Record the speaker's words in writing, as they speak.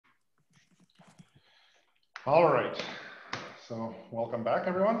All right, so welcome back,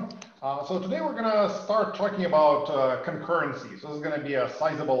 everyone. So today we're going to start talking about concurrency. So this is going to be a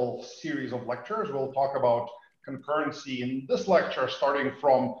sizable series of lectures. We'll talk about concurrency in this lecture, starting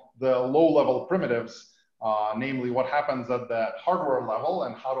from the low-level primitives, namely what happens at the hardware level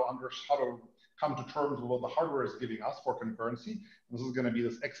and how to come to terms with what the hardware is giving us for concurrency. This is going to be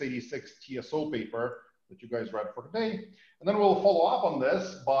this x86-TSO paper that you guys read for today. And then we'll follow up on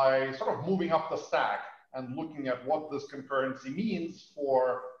this by sort of moving up the stack and looking at what this concurrency means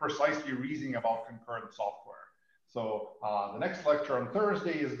for precisely reasoning about concurrent software. So the next lecture on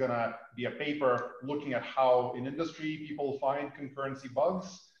Thursday is going to be a paper looking at how in industry people find concurrency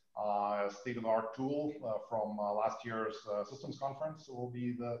bugs. A state-of-the-art tool from last year's systems conference will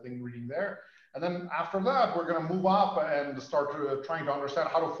be the thing reading there. And then after that, we're going to move up and start trying to understand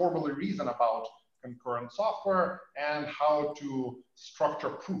how to formally reason about concurrent software and how to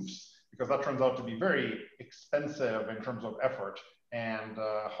structure proofs, because that turns out to be very expensive in terms of effort and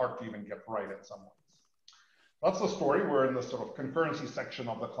hard to even get right in some ways. That's the story. We're in the sort of concurrency section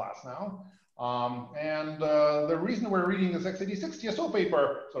of the class now. The reason we're reading this x86-TSO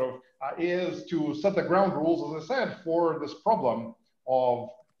paper is to set the ground rules, as I said, for this problem of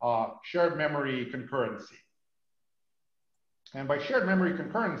shared memory concurrency. And by shared memory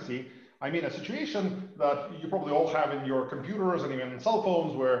concurrency, I mean a situation that you probably all have in your computers and even in cell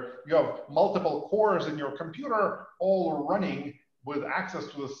phones, where you have multiple cores in your computer all running with access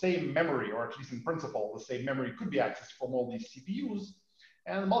to the same memory, or at least in principle, the same memory could be accessed from all these CPUs.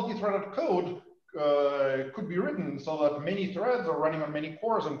 And multi-threaded code could be written so that many threads are running on many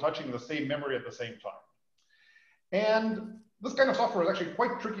cores and touching the same memory at the same time. And this kind of software is actually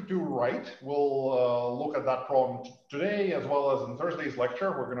quite tricky to write. We'll look at that problem today, as well as in Thursday's lecture.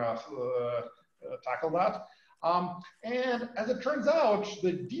 We're going to tackle that. And as it turns out,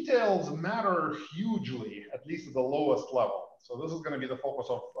 the details matter hugely, at least at the lowest level. So this is going to be the focus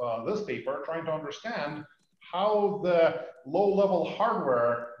of this paper, trying to understand how the low-level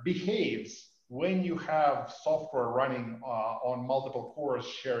hardware behaves when you have software running on multiple cores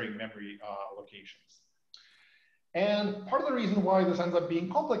sharing memory locations. And part of the reason why this ends up being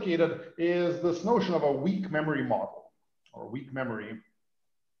complicated is this notion of a weak memory model, or weak memory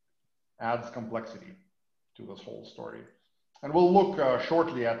adds complexity to this whole story. And we'll look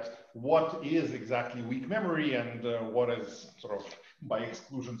shortly at what is exactly weak memory and what is sort of, by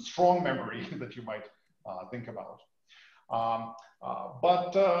exclusion, strong memory that you might think about.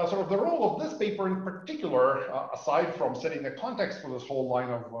 Sort of the role of this paper in particular, aside from setting the context for this whole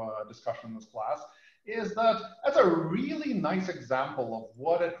line of discussion in this class, is that that's a really nice example of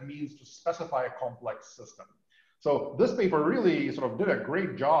what it means to specify a complex system. So this paper really sort of did a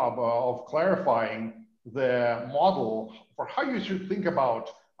great job of clarifying the model for how you should think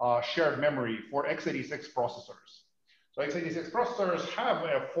about shared memory for x86 processors. So x86 processors have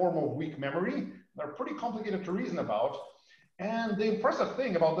a form of weak memory. They're pretty complicated to reason about. And the impressive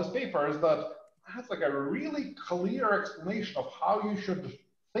thing about this paper is that that's like a really clear explanation of how you should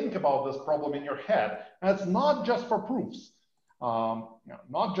think about this problem in your head. And it's not just for proofs,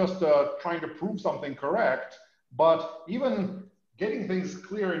 not just trying to prove something correct, but even getting things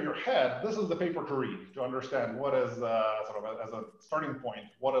clear in your head. This is the paper to read to understand what is sort of as a starting point,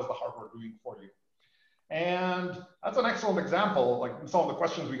 what is the hardware doing for you. And that's an excellent example. Like some of the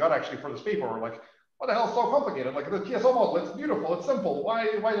questions we got actually for this paper were like, what the hell is so complicated? Like the TSO model, it's beautiful, it's simple. Why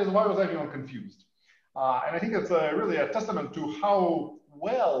was everyone confused? And I think it's really a testament to how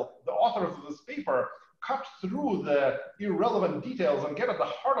well the authors of this paper cut through the irrelevant details and get at the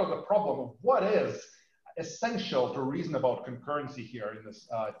heart of the problem of what is essential to reason about concurrency here in this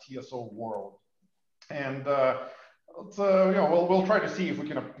TSO world. And we'll try to see if we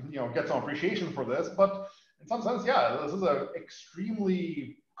can get some appreciation for this. But in some sense, yeah, this is an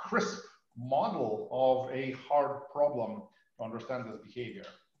extremely crisp model of a hard problem to understand this behavior.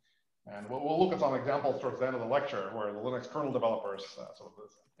 And we'll look at some examples towards the end of the lecture where the Linux kernel developers, sort of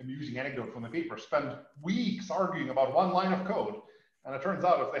this amusing anecdote from the paper, spend weeks arguing about one line of code. And it turns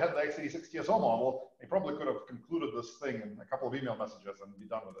out if they had the x86-TSO model, they probably could have concluded this thing in a couple of email messages and be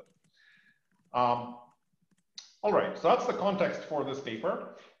done with it. All right, so that's the context for this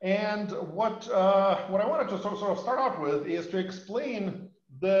paper. And what I wanted to sort of start out with is to explain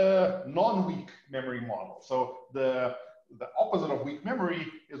the non-weak memory model. So the opposite of weak memory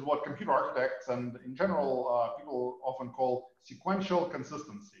is what computer architects and in general people often call sequential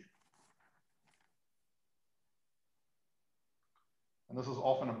consistency. And this is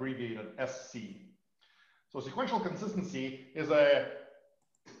often abbreviated SC. So sequential consistency is a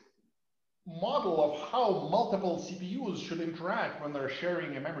model of how multiple CPUs should interact when they're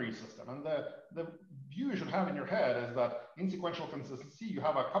sharing a memory system. And the view you should have in your head is that in sequential consistency, you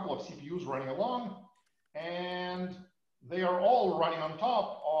have a couple of CPUs running along, and they are all running on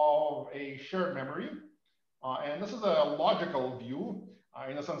top of a shared memory. And this is a logical view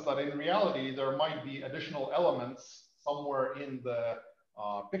in the sense that in reality, there might be additional elements somewhere in the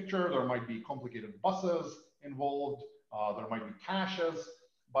picture. There might be complicated buses involved. There might be caches.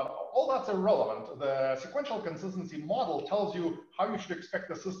 But all that's irrelevant. The sequential consistency model tells you how you should expect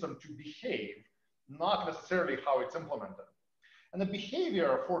the system to behave, not necessarily how it's implemented. And the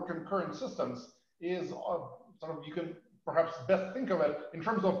behavior for concurrent systems is sort of, you can perhaps best think of it in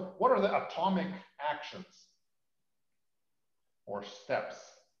terms of what are the atomic actions or steps.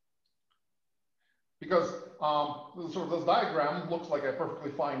 Because sort of this diagram looks like a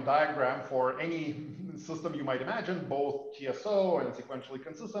perfectly fine diagram for any system you might imagine, both TSO and sequentially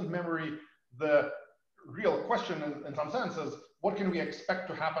consistent memory. The real question in some sense is, what can we expect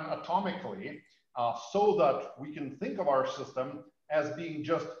to happen atomically so that we can think of our system as being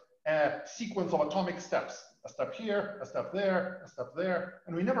just a sequence of atomic steps, a step here, a step there, a step there,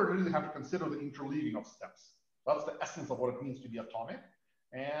 and we never really have to consider the interleaving of steps. That's the essence of what it means to be atomic.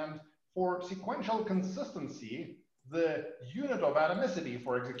 And for sequential consistency, the unit of atomicity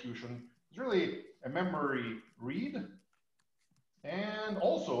for execution is really a memory read and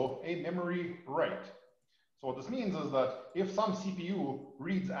also a memory write. So what this means is that if some CPU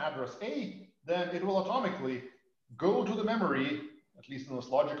reads address A, then it will atomically go to the memory, at least in this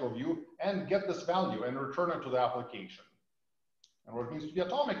logical view, and get this value and return it to the application. And what it means to be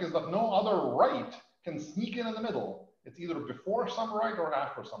atomic is that no other write can sneak in the middle. It's either before some write or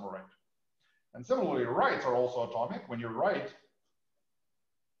after some write. And similarly, writes are also atomic. When you write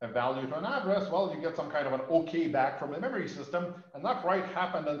a value to an address, well, you get some kind of an OK back from the memory system, and that write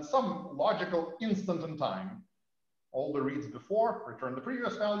happened in some logical instant in time. All the reads before return the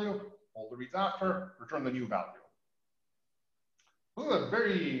previous value, all the reads after return the new value. This is a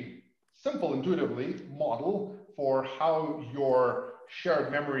very simple, intuitively, model for how your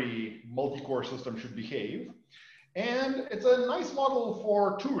shared memory multi-core system should behave. And it's a nice model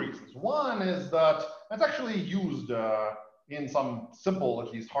for two reasons. One is that it's actually used in some simple,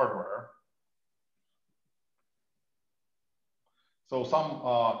 at least, hardware. So some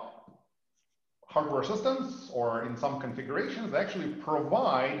hardware systems, or in some configurations, they actually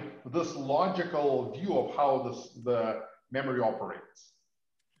provide this logical view of how the memory operates.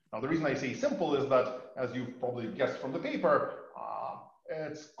 Now, the reason I say simple is that, as you've probably guessed from the paper,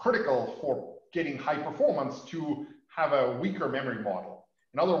 it's critical for getting high performance to have a weaker memory model.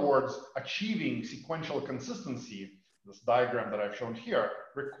 In other words, achieving sequential consistency, this diagram that I've shown here,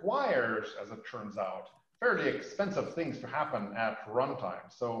 requires, as it turns out, fairly expensive things to happen at runtime.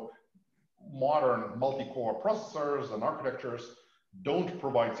 So modern multi-core processors and architectures don't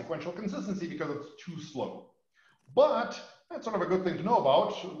provide sequential consistency because it's too slow. But that's sort of a good thing to know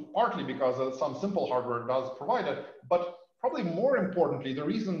about, partly because some simple hardware does provide it, but probably more importantly, the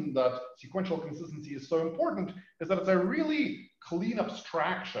reason that sequential consistency is so important is that it's a really clean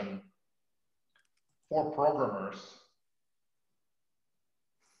abstraction for programmers,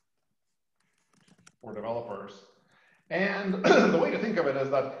 for developers. And the way to think of it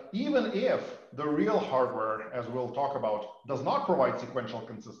is that even if the real hardware, as we'll talk about, does not provide sequential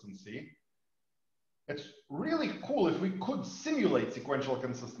consistency, it's really cool if we could simulate sequential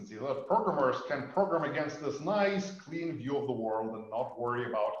consistency, so that programmers can program against this nice, clean view of the world and not worry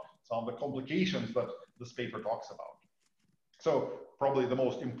about some of the complications that this paper talks about. So probably the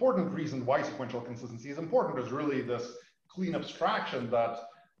most important reason why sequential consistency is important is really this clean abstraction that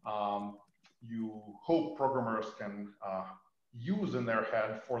you hope programmers can use in their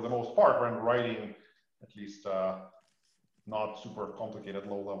head for the most part when writing at least not super complicated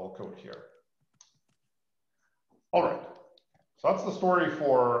low-level code here. All right, so that's the story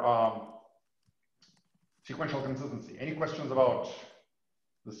for sequential consistency. Any questions about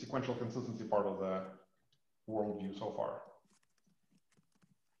the sequential consistency part of the worldview so far?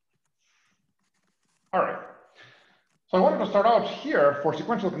 All right, so I wanted to start out here for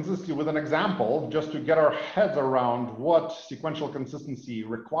sequential consistency with an example, just to get our heads around what sequential consistency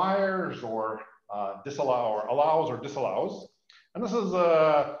requires or allows or disallows. And this is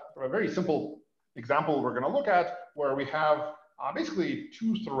a very simple example we're going to look at, where we have basically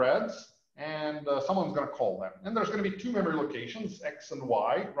two threads, and someone's going to call them. And there's going to be two memory locations, X and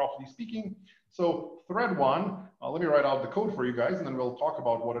Y, roughly speaking. So thread one, let me write out the code for you guys, and then we'll talk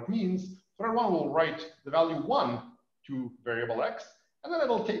about what it means. Thread one will write the value 1 to variable X, and then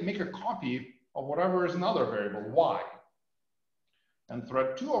it'll make a copy of whatever is another variable, Y. And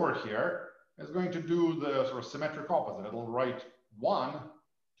thread 2 over here is going to do the sort of symmetric opposite. It'll write 1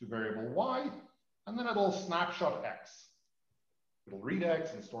 to variable Y, and then it'll snapshot X. It'll read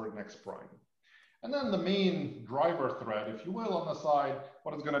X and store it in X prime. And then the main driver thread, if you will, on the side,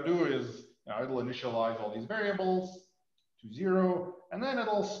 what it's going to do is it'll initialize all these variables to 0, and then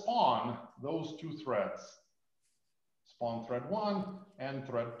it'll spawn those two threads. Spawn thread 1 and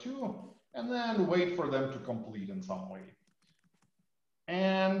thread 2, and then wait for them to complete in some way.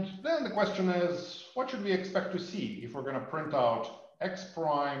 And then the question is, what should we expect to see if we're going to print out X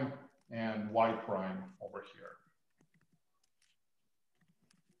prime and Y prime over here?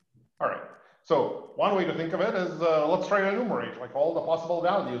 All right, so one way to think of it is let's try to enumerate like all the possible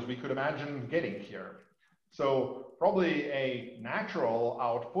values we could imagine getting here. So probably a natural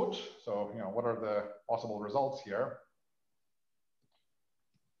output. So what are the possible results here?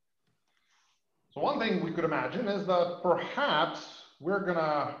 So one thing we could imagine is that perhaps we're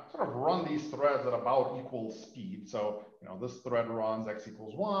gonna sort of run these threads at about equal speed. So this thread runs X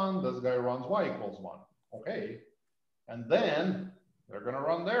equals 1, this guy runs Y equals 1. Okay, and then they're gonna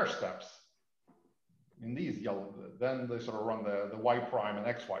run their steps in these yellow. Then they sort of run the Y prime and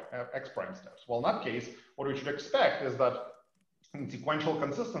X prime steps. Well, in that case, what we should expect is that in sequential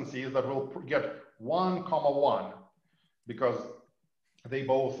consistency is that we'll get 1, 1, because they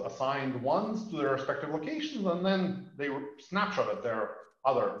both assigned 1s to their respective locations, and then they snapshotted their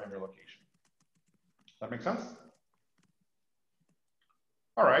other memory location. That make sense?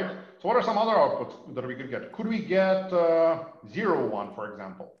 All right, so what are some other outputs that we could get? Could we get 0, 1, for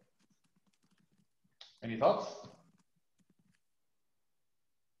example? Any thoughts?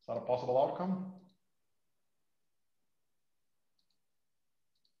 Is that a possible outcome?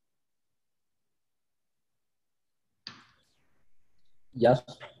 Yes,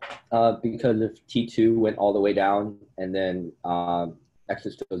 because if T2 went all the way down and then X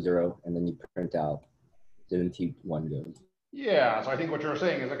is still 0, and then you print out, then T1 goes. Yeah, so I think what you're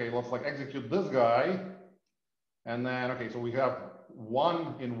saying is, okay, let's like execute this guy. And then, okay, so we have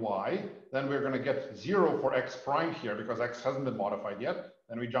 1 in Y. Then we're going to get 0 for X prime here because X hasn't been modified yet.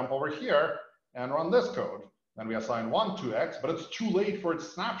 Then we jump over here and run this code. Then we assign 1 to X, but it's too late for its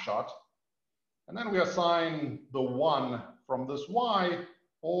snapshot. And then we assign the 1 from this Y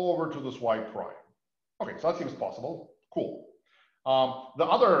over to this Y prime. Okay, so that seems possible. Cool. The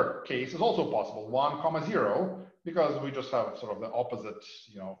other case is also possible, 1, 0, because we just have sort of the opposite,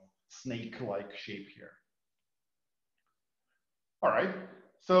 snake-like shape here. All right,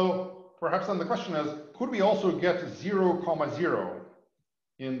 so perhaps then the question is, could we also get 0, 0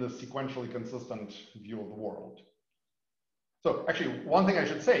 in the sequentially consistent view of the world? So actually, one thing I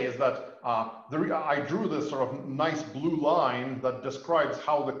should say is that I drew this sort of nice blue line that describes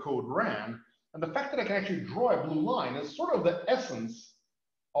how the code ran. And the fact that I can actually draw a blue line is sort of the essence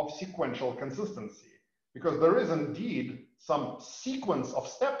of sequential consistency, because there is indeed some sequence of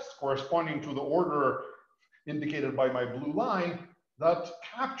steps corresponding to the order indicated by my blue line that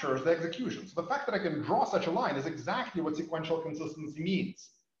captures the execution. So the fact that I can draw such a line is exactly what sequential consistency means.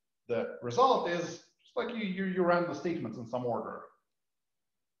 The result is just like you ran the statements in some order.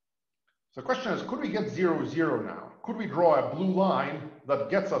 So the question is, could we get 0, 0 now? Could we draw a blue line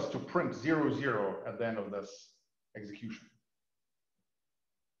that gets us to print 0, 0 at the end of this execution?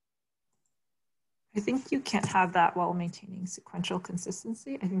 I think you can't have that while maintaining sequential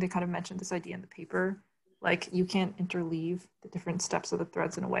consistency. I think they kind of mentioned this idea in the paper. Like you can't interleave the different steps of the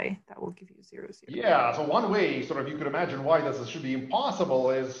threads in a way that will give you 0, 0. Yeah, so one way sort of you could imagine why this should be impossible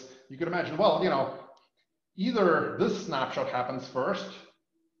is you could imagine, well, either this snapshot happens first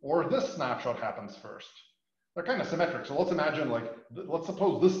or this snapshot happens first. They're kind of symmetric. So let's imagine let's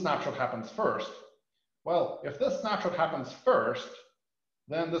suppose this snapshot happens first. Well, if this snapshot happens first,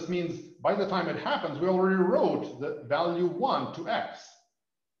 then this means by the time it happens, we already wrote the value 1 to X.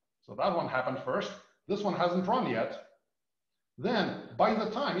 So that one happened first. This one hasn't run yet. Then by the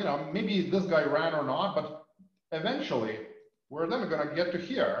time, maybe this guy ran or not, but eventually we're then going to get to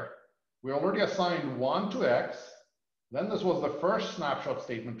here. We already assigned 1 to X. Then this was the first snapshot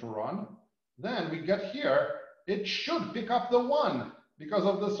statement to run. Then we get here, it should pick up the 1 because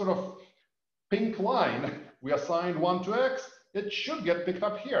of this sort of pink line. We assigned 1 to X, it should get picked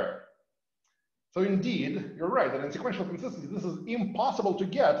up here. So indeed, you're right that in sequential consistency, this is impossible to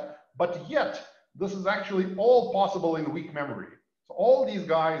get, but yet this is actually all possible in weak memory. So all these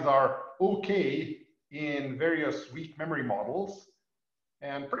guys are okay in various weak memory models,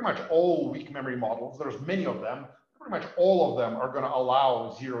 and pretty much all weak memory models, there's many of them, pretty much all of them are going to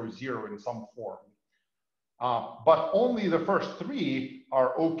allow 0, 0 in some form. But only the first 3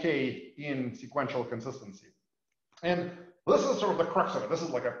 are okay in sequential consistency. And this is sort of the crux of it. This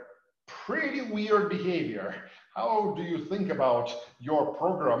is like a pretty weird behavior. how do you think about your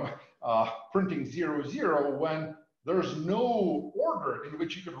program printing 0, 0 when there's no order in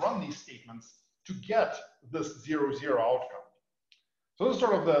which you could run these statements to get this 0, 0 outcome? So this is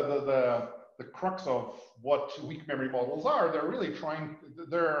sort of the crux of what weak memory models are. They're really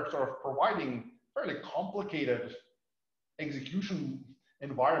they're sort of providing fairly complicated execution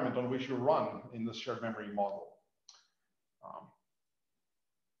environment on which you run in this shared memory model.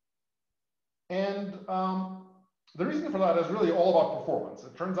 The reason for that is really all about performance.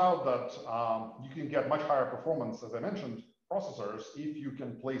 It turns out that you can get much higher performance, as I mentioned, processors, if you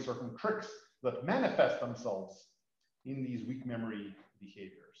can play certain tricks that manifest themselves in these weak memory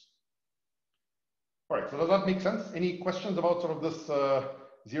behaviors. All right, so does that make sense? Any questions about sort of this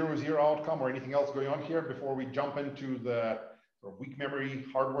 0, 0 outcome or anything else going on here before we jump into the sort of weak memory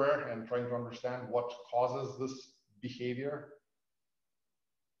hardware and trying to understand what causes this behavior?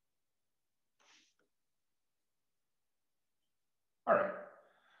 All right,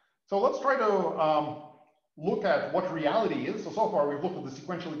 so let's try to look at what reality is. So far we've looked at the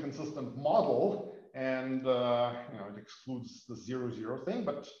sequentially consistent model, and it excludes the 0, 0 thing,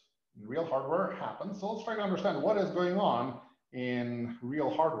 but in real hardware happens. So let's try to understand what is going on in real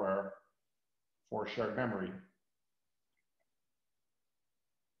hardware for shared memory.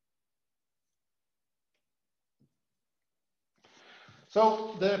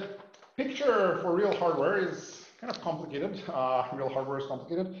 So the picture for real hardware is kind of complicated. Real hardware is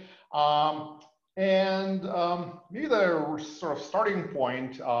complicated. Maybe the sort of starting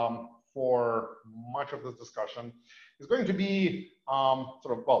point for much of this discussion is going to be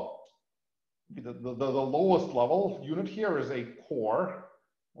sort of, well, the lowest level unit here is a core.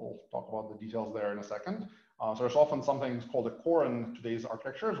 We'll talk about the details there in a second. So there's often something called a core in today's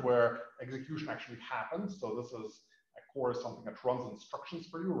architectures where execution actually happens. So this is a core is something that runs instructions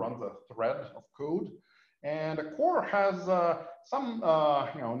for you, runs a thread of code. And a core has some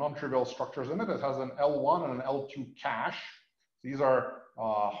non-trivial structures in it. It has an L1 and an L2 cache. These are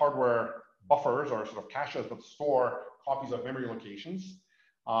hardware buffers or sort of caches that store copies of memory locations.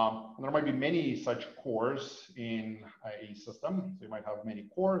 And there might be many such cores in a system. So you might have many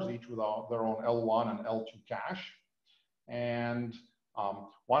cores, each with their own L1 and L2 cache. And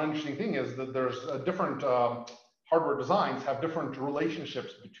one interesting thing is that there's different hardware designs have different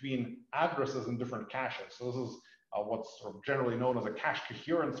relationships between addresses in different caches. So this is what's sort of generally known as a cache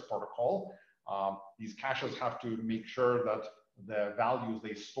coherence protocol. These caches have to make sure that the values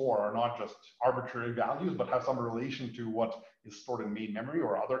they store are not just arbitrary values, but have some relation to what is stored in main memory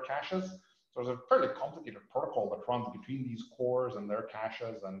or other caches. So there's a fairly complicated protocol that runs between these cores and their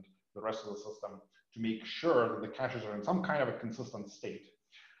caches and the rest of the system to make sure that the caches are in some kind of a consistent state.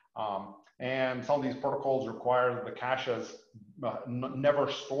 And some of these protocols require that the caches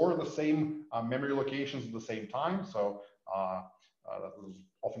never store the same memory locations at the same time. So that is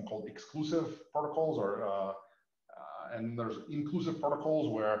often called exclusive protocols, or and there's inclusive protocols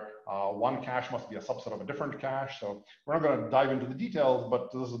where one cache must be a subset of a different cache. So we're not going to dive into the details, but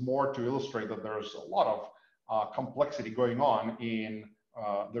this is more to illustrate that there's a lot of complexity going on in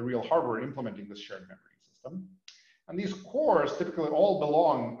the real hardware implementing this shared memory system. And these cores typically all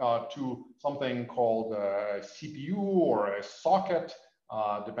belong to something called a CPU or a socket,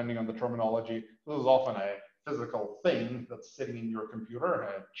 depending on the terminology. This is often a physical thing that's sitting in your computer,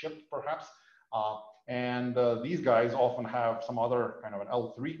 a chip perhaps. And these guys often have some other kind of an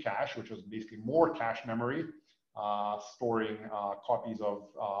L3 cache, which is basically more cache memory, storing copies of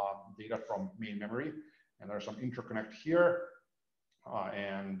data from main memory. And there's some interconnect here.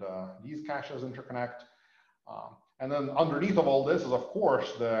 And these caches interconnect. And then underneath of all this is, of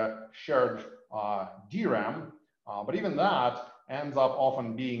course, the shared DRAM. But even that ends up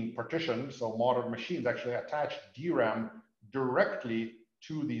often being partitioned. So modern machines actually attach DRAM directly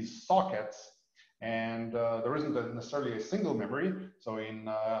to these sockets. And there isn't necessarily a single memory. So in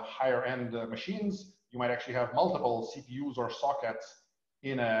higher end machines, you might actually have multiple CPUs or sockets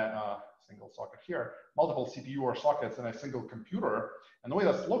in a single socket here, multiple CPU or sockets in a single computer. And the way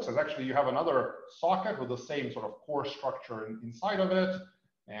this looks is actually you have another socket with the same sort of core structure inside of it.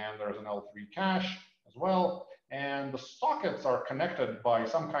 And there's an L3 cache as well. And the sockets are connected by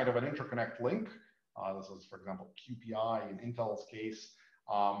some kind of an interconnect link. This is, for example, QPI in Intel's case.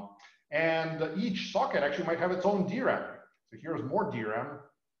 And each socket actually might have its own DRAM. So here's more DRAM,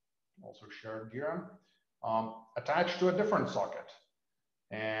 also shared DRAM, attached to a different socket.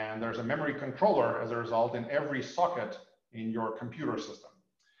 And there's a memory controller as a result in every socket in your computer system.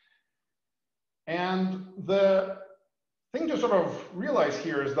 And the thing to sort of realize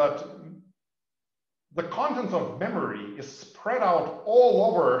here is that the contents of memory is spread out all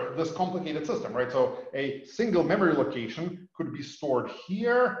over this complicated system, right? So a single memory location could be stored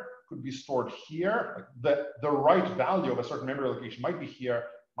here, could be stored here. Like the right value of a certain memory location might be here,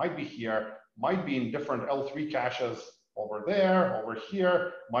 might be here, might be in different L3 caches over there, over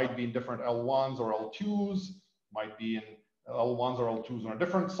here, might be in different L1s or L2s, might be in L1s or L2s on a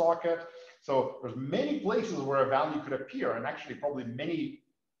different socket. So there's many places where a value could appear, and actually probably many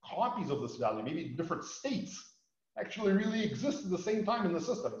copies of this value, maybe in different states, actually really exist at the same time in the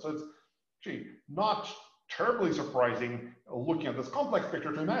system. So it's actually not terribly surprising looking at this complex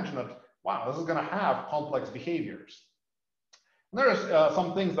picture to imagine that, wow, this is going to have complex behaviors. And there's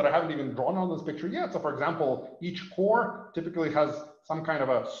some things that I haven't even drawn on this picture yet. So for example, each core typically has some kind of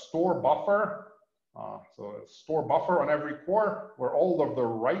a store buffer. So a store buffer on every core where all of the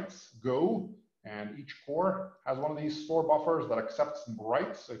writes go. And each core has one of these store buffers that accepts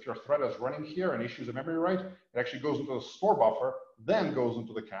writes. So if your thread is running here and issues a memory write, it actually goes into the store buffer, then goes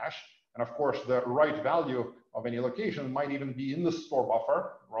into the cache. And of course, the write value of any location might even be in the store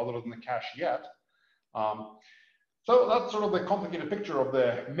buffer rather than the cache yet. So that's sort of the complicated picture of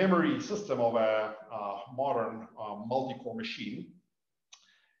the memory system of a modern multi-core machine.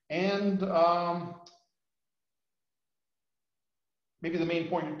 And maybe the main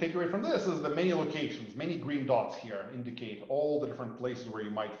point to take away from this is the many locations, many green dots here indicate all the different places where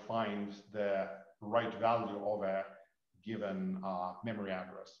you might find the right value of a given memory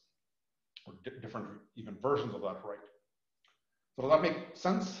address, or different even versions of that right. So does that make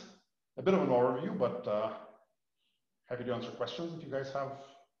sense? A bit of an overview, but happy to answer questions if you guys have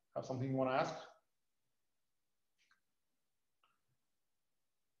something you want to ask.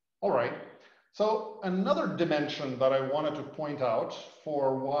 All right. So another dimension that I wanted to point out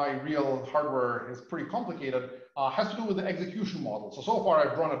for why real hardware is pretty complicated has to do with the execution model. So far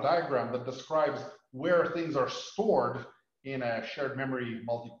I've drawn a diagram that describes where things are stored in a shared memory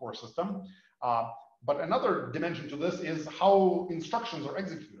multi-core system. But another dimension to this is how instructions are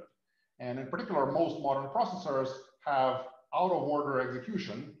executed. And in particular, most modern processors have out-of-order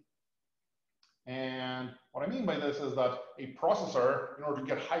execution. And what I mean by this is that a processor, in order to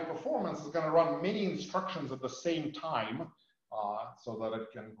get high performance, is going to run many instructions at the same time so that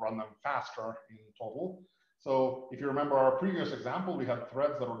it can run them faster in total. So if you remember our previous example, we had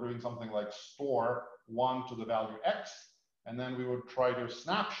threads that were doing something like store 1 to the value x, and then we would try to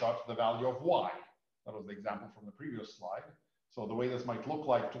snapshot the value of y. That was the example from the previous slide. So the way this might look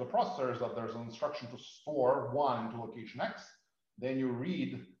like to the processor is that there's an instruction to store 1 into location x. Then you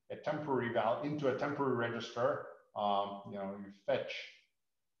read a temporary value into a temporary register. You fetch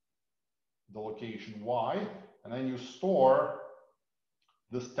the location y, and then you store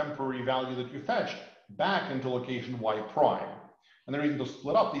this temporary value that you fetched back into location y prime. And the reason to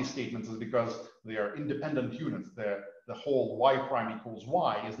split up these statements is because they are independent units. The whole y prime equals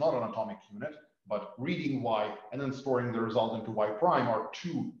y is not an atomic unit, but reading y and then storing the result into y prime are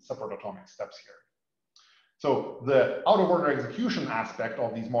two separate atomic steps here. So the out-of-order execution aspect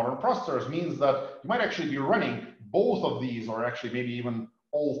of these modern processors means that you might actually be running both of these, or actually maybe even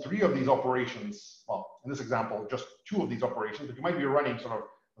all three of these operations. Well, in this example, just two of these operations, but you might be running sort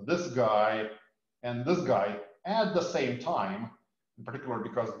of this guy and this guy at the same time, in particular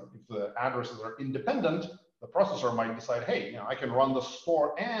because if the addresses are independent, the processor might decide, hey, I can run the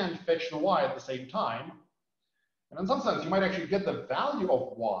store and fetch the y at the same time. And in some sense, you might actually get the value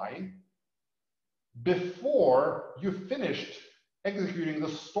of y before you finished executing the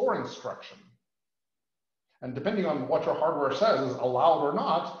store instruction. And depending on what your hardware says is allowed or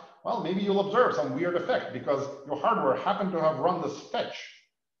not, well, maybe you'll observe some weird effect because your hardware happened to have run this fetch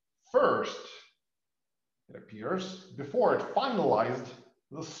first, it appears, before it finalized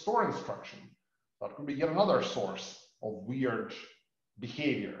the store instruction. That could be yet another source of weird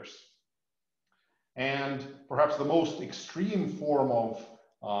behaviors. And perhaps the most extreme form of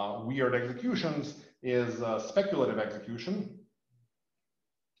weird executions is speculative execution,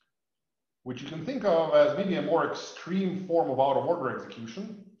 which you can think of as maybe a more extreme form of out-of-order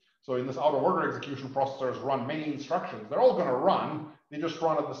execution. So in this out-of-order execution, processors run many instructions. They're all going to run. They just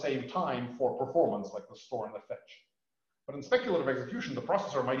run at the same time for performance, like the store and the fetch. But in speculative execution, the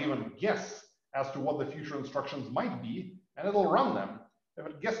processor might even guess as to what the future instructions might be, and it'll run them. If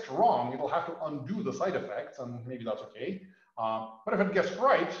it guessed wrong, it'll have to undo the side effects, and maybe that's okay. But if it guessed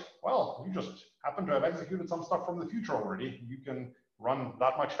right, well, you just happen to have executed some stuff from the future already. You can run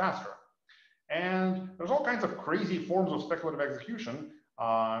that much faster. And there's all kinds of crazy forms of speculative execution.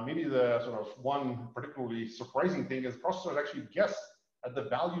 Maybe the sort of one particularly surprising thing is processors actually guess at the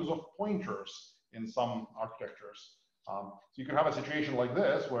values of pointers in some architectures. So you can have a situation like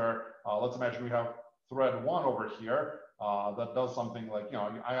this where let's imagine we have thread 1 over here that does something like,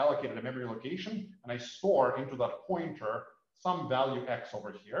 I allocated a memory location and I store into that pointer some value x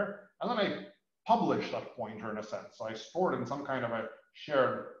over here, and then I publish that pointer in a sense. So I store it in some kind of a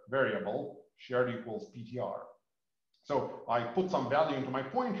shared variable, shared equals PTR. So I put some value into my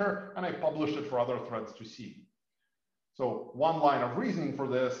pointer and I published it for other threads to see. So one line of reasoning for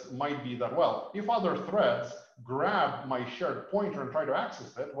this might be that, well, if other threads grab my shared pointer and try to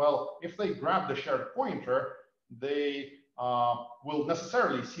access it, well, if they grab the shared pointer, they will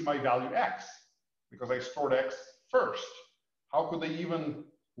necessarily see my value x because I stored x first. How could they even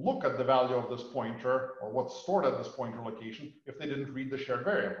look at the value of this pointer or what's stored at this pointer location if they didn't read the shared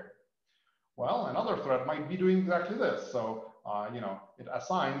variable? Well, another thread might be doing exactly this. So, it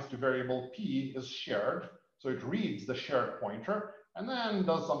assigns to variable p is shared. So it reads the shared pointer and then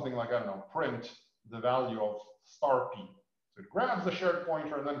does something like, I don't know, print the value of star p. So it grabs the shared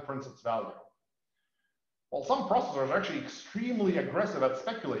pointer and then prints its value. Well, some processors are actually extremely aggressive at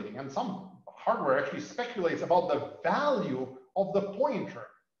speculating, and some hardware actually speculates about the value of the pointer.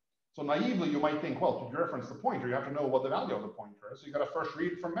 So naively, you might think, well, to reference the pointer, you have to know what the value of the pointer is. So you got to first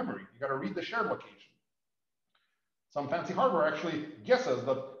read it from memory. You got to read the shared location. Some fancy hardware actually guesses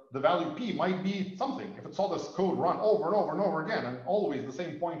that the value p might be something. If it saw this code run over and over and over again, and always the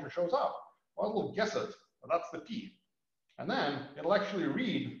same pointer shows up, well, it'll guess it, but that's the p. And then it'll actually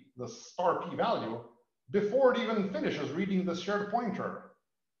read the star p value before it even finishes reading the shared pointer.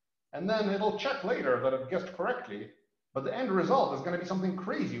 And then it'll check later that it guessed correctly, but the end result is going to be something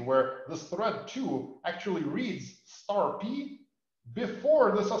crazy where this thread 2 actually reads star p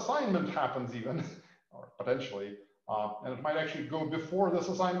before this assignment happens even, or potentially, and it might actually go before this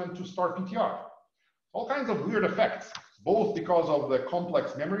assignment to star PTR. All kinds of weird effects, both because of the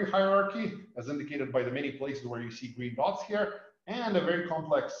complex memory hierarchy, as indicated by the many places where you see green dots here, and a very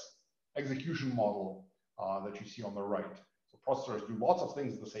complex execution model that you see on the right. So processors do lots of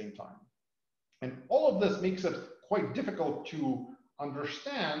things at the same time. And all of this makes it quite difficult to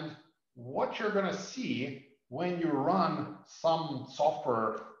understand what you're going to see when you run some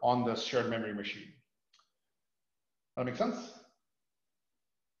software on this shared memory machine. That make sense?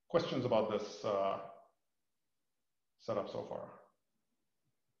 Questions about this setup so far?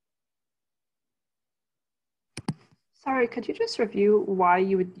 Sorry, could you just review why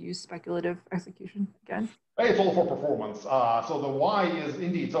you would use speculative execution again? It's all for performance. So the why is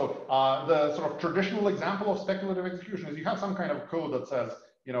indeed, so the sort of traditional example of speculative execution is you have some kind of code that says,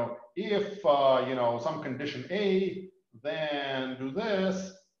 if, some condition A, then do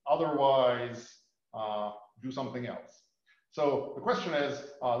this, otherwise do something else. So the question is,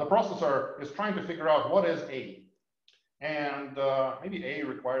 the processor is trying to figure out what is A. And maybe A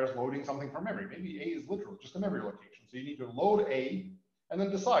requires loading something from memory. Maybe A is literal, just a memory location. So you need to load A and then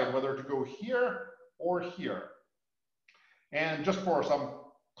decide whether to go here or here. And just for some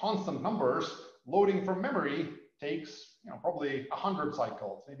constant numbers, loading from memory takes probably 100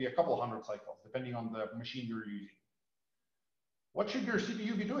 cycles, maybe a couple hundred cycles, depending on the machine you're using. What should your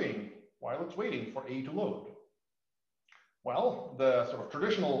CPU be doing while it's waiting for A to load? Well, the sort of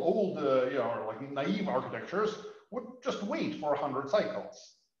traditional old, or like naive architectures would just wait for 100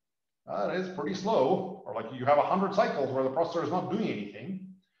 cycles. That is pretty slow, or like you have 100 cycles where the processor is not doing anything.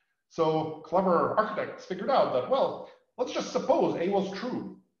 So clever architects figured out that, well, let's just suppose A was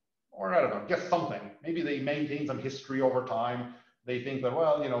true, or I don't know, guess something. Maybe they maintain some history over time. They think that,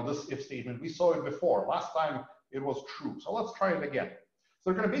 well, this if statement, we saw it before. Last time it was true, so let's try it again.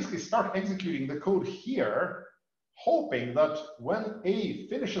 So they're going to basically start executing the code here, hoping that when A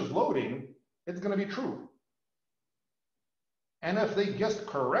finishes loading, it's going to be true. And if they guessed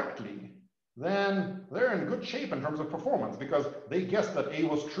correctly, then they're in good shape in terms of performance because they guessed that A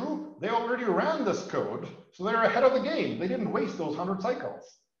was true. They already ran this code, so they're ahead of the game. They didn't waste those 100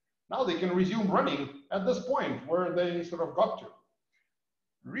 cycles. Now they can resume running at this point where they sort of got to.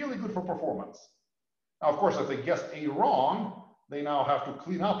 Really good for performance. Now, of course, if they guessed A wrong, they now have to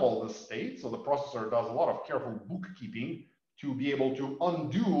clean up all this state. So the processor does a lot of careful bookkeeping to be able to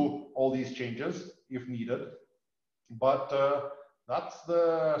undo all these changes if needed. But that's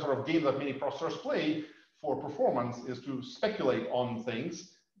the sort of game that many processors play for performance, is to speculate on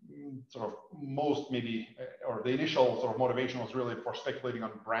things. Sort of most maybe, or the initial sort of motivation was really for speculating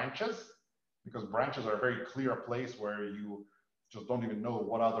on branches, because branches are a very clear place where you just don't even know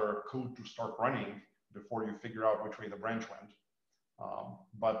what other code to start running before you figure out which way the branch went.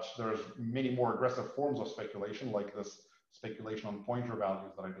 But there's many more aggressive forms of speculation, like this speculation on pointer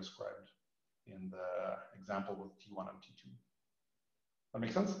values that I described in the example with T1 and T2. That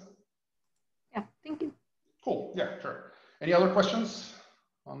make sense? Yeah, thank you. Cool, yeah, sure. Any other questions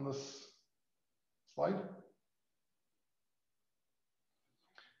on this slide? slide.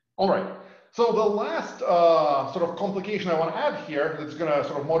 All right. So the last sort of complication I want to add here that's going to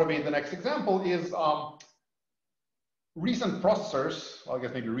sort of motivate the next example is recent processors, well, I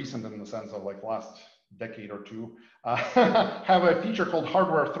guess maybe recent in the sense of like last decade or two, have a feature called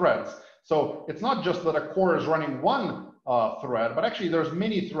hardware threads. So it's not just that a core is running one thread, but actually there's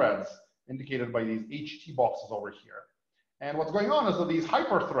many threads indicated by these HT boxes over here. And what's going on is that these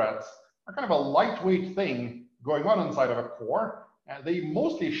hyperthreads are kind of a lightweight thing going on inside of a core. And they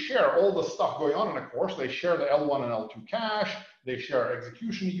mostly share all the stuff going on in a core. So they share the L1 and L2 cache, they share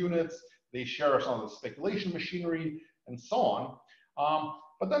execution units, they share some of the speculation machinery, and so on.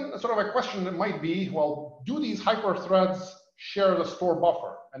 But then sort of a question that might be, well, do these hyperthreads share the store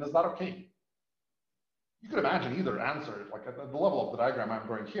buffer? And is that okay? You could imagine either answer, like at the level of the diagram I'm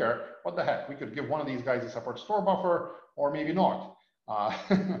drawing here, what the heck? We could give one of these guys a separate store buffer, or maybe not.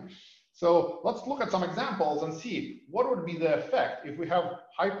 So let's look at some examples and see what would be the effect if we have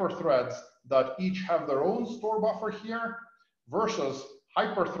hyperthreads that each have their own store buffer here versus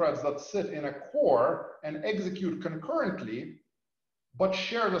hyperthreads that sit in a core and execute concurrently, but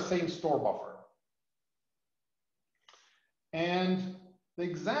share the same store buffer. And the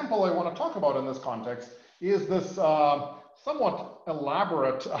example I want to talk about in this context is this somewhat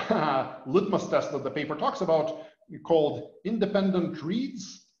elaborate litmus test that the paper talks about called independent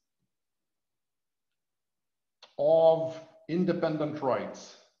reads of independent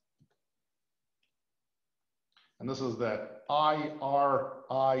writes. And this is the IRIW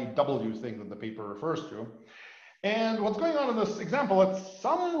thing that the paper refers to. And what's going on in this example at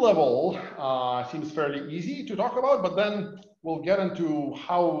some level seems fairly easy to talk about, but then we'll get into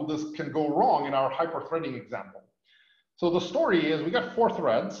how this can go wrong in our hyperthreading example. So the story is we got 4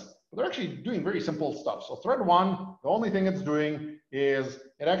 threads, but they're actually doing very simple stuff. So thread 1, the only thing it's doing is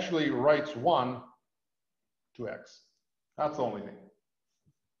it actually writes 1 to X. That's the only thing.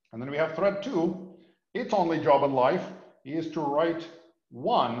 And then we have thread 2. Its only job in life is to write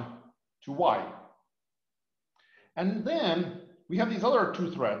 1 to Y. And then we have these other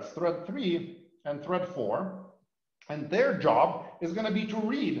 2 threads, thread 3 and thread 4. And their job is going to be to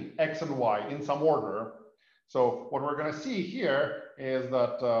read X and Y in some order. So what we're going to see here is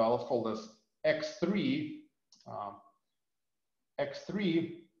that, let's call this X3.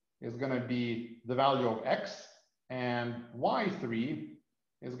 X3 is going to be the value of X, and Y3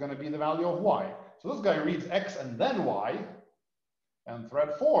 is going to be the value of Y. So this guy reads X and then Y, and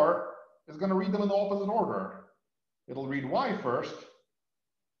thread 4 is going to read them in the opposite order. It'll read Y first,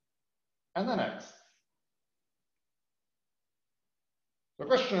 and then X. The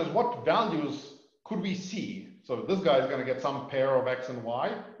question is, what values could we see? So this guy is going to get some pair of X and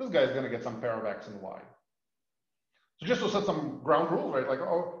Y. This guy is going to get some pair of X and Y. So just to set some ground rules, right? Like,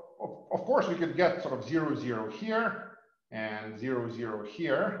 oh, of course, we could get sort of 0, 0 here and 0, 0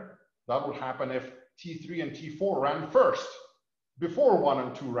 here. That would happen if T3 and T4 ran first, before 1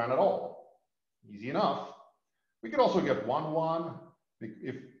 and 2 ran at all. Easy enough. We could also get 1, 1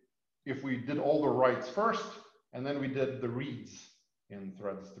 if we did all the writes first, and then we did the reads in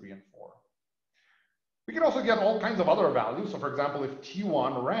threads 3 and 4. We could also get all kinds of other values. So for example, if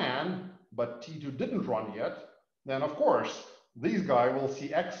T1 ran, but T2 didn't run yet, then of course, these guys will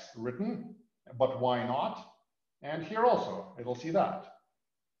see X written, but Y not. And here also, it'll see that.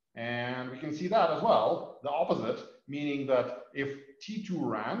 And we can see that as well, the opposite, meaning that if T2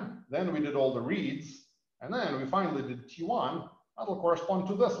 ran, then we did all the reads, and then we finally did T1, that'll correspond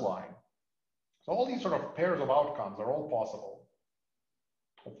to this line. So all these sort of pairs of outcomes are all possible.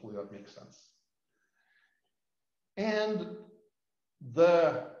 Hopefully that makes sense. And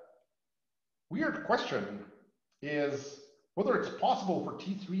the weird question is whether it's possible for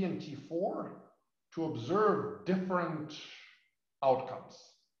T3 and T4 to observe different outcomes.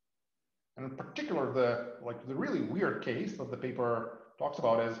 And in particular, the really weird case that the paper talks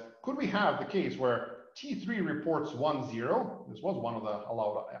about is, could we have the case where T3 reports 1, 0? This was one of the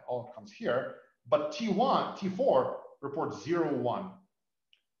allowed outcomes here, but T4 reports 0, 1.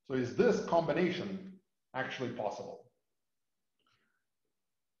 So is this combination actually possible?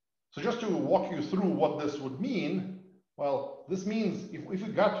 So just to walk you through what this would mean, well, this means if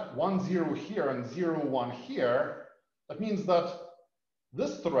we got 1, 0 here and 0, 1 here, that means that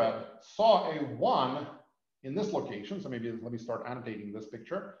this thread saw a 1 in this location. So maybe let me start annotating this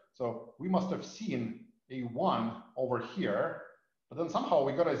picture. So we must have seen a 1 over here, but then somehow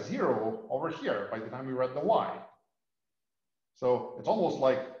we got a 0 over here by the time we read the Y. So it's almost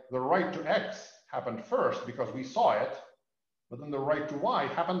like the write to X happened first because we saw it, but then the write to Y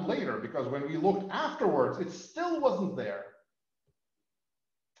happened later because when we looked afterwards, it still wasn't there.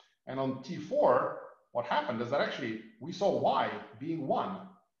 And on T4, what happened is that actually we saw y being 1.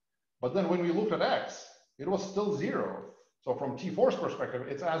 But then when we looked at x, it was still 0. So from T4's perspective,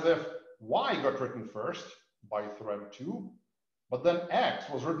 it's as if y got written first by thread 2, but then x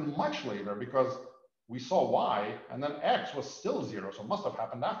was written much later because we saw y, and then x was still 0, so it must have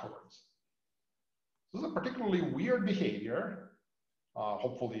happened afterwards. This is a particularly weird behavior.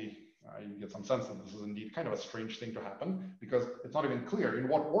 Hopefully, you get some sense that this is indeed kind of a strange thing to happen, because it's not even clear in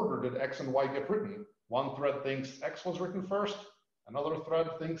what order did x and y get written. One thread thinks x was written first, another thread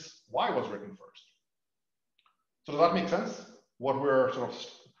thinks y was written first. So does that make sense? What we're sort of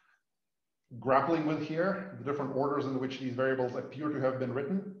grappling with here, the different orders in which these variables appear to have been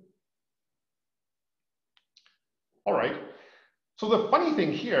written? All right. So the funny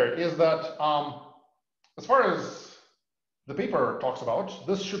thing here is that as far as the paper talks about,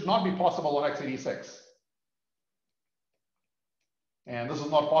 this should not be possible on x86. And this is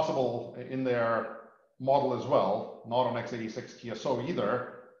not possible in their model as well, not on x86-TSO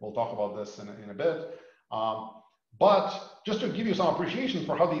either. We'll talk about this in a bit. But just to give you some appreciation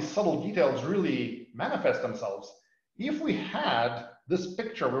for how these subtle details really manifest themselves, if we had this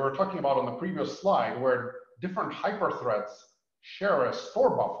picture we were talking about on the previous slide where different hyperthreads share a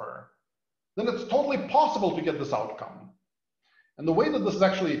store buffer, then it's totally possible to get this outcome. And the way that this is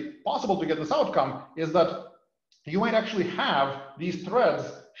actually possible to get this outcome is that you might actually have these threads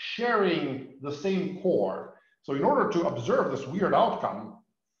sharing the same core. So in order to observe this weird outcome,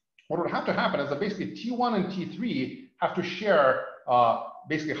 what would have to happen is that basically T1 and T3 have to share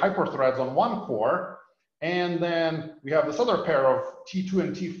basically hyperthreads on one core. And then we have this other pair of T2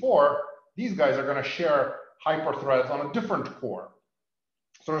 and T4. These guys are going to share hyperthreads on a different core.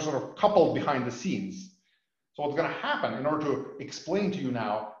 So they're sort of coupled behind the scenes. So what's going to happen in order to explain to you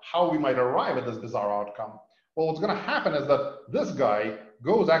now how we might arrive at this bizarre outcome? Well, what's going to happen is that this guy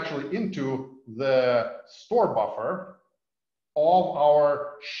goes actually into the store buffer of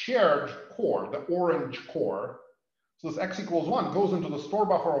our shared core, the orange core. So this x equals 1 goes into the store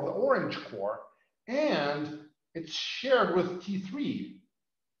buffer of the orange core, and it's shared with T3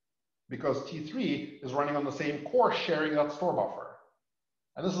 because T3 is running on the same core sharing that store buffer.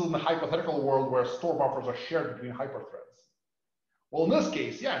 And this is in the hypothetical world where store buffers are shared between hyperthreads. Well, in this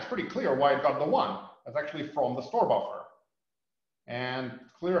case, yeah, it's pretty clear why it got the 1. It's actually from the store buffer. And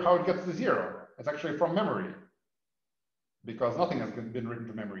it's clear how it gets the 0. It's actually from memory, because nothing has been written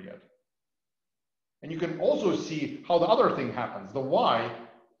to memory yet. And you can also see how the other thing happens. The y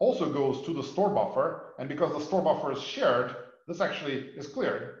also goes to the store buffer, and because the store buffer is shared, this actually is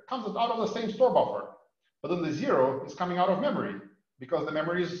clear. It comes out of the same store buffer, but then the 0 is coming out of memory because the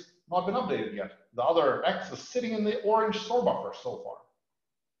memory has not been updated yet. The other x is sitting in the orange store buffer so far.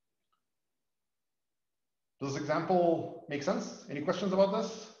 Does this example make sense? Any questions about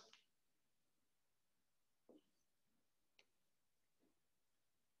this?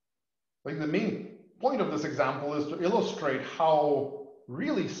 I think the main point of this example is to illustrate how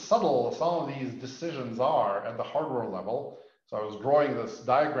really subtle some of these decisions are at the hardware level. So I was drawing this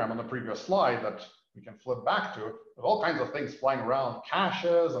diagram on the previous slide that we can flip back to. There's all kinds of things flying around,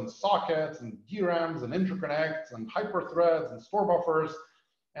 caches and sockets and DRAMs and interconnects and hyperthreads and store buffers,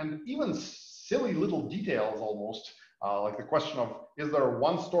 and even silly little details almost, like the question of, is there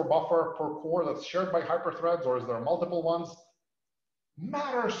one store buffer per core that's shared by hyperthreads, or is there multiple ones?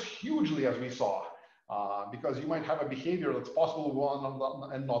 Matters hugely, as we saw, because you might have a behavior that's possible one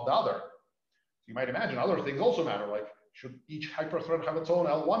and not the other. You might imagine other things also matter, like should each hyperthread have its own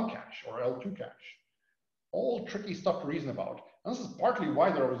L1 cache or L2 cache? All tricky stuff to reason about. And this is partly why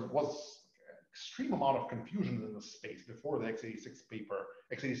there was an extreme amount of confusion in this space before the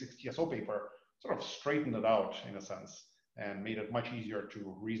x86-TSO paper sort of straightened it out in a sense and made it much easier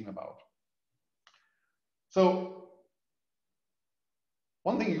to reason about. So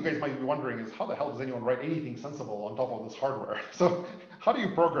one thing you guys might be wondering is how the hell does anyone write anything sensible on top of this hardware? So how do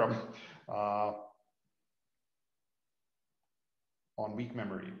you program on weak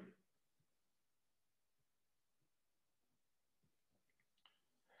memory?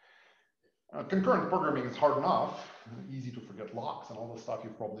 Concurrent programming is hard enough, easy to forget locks and all this stuff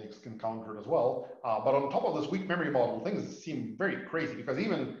you've probably encountered as well. But on top of this weak memory model, things seem very crazy because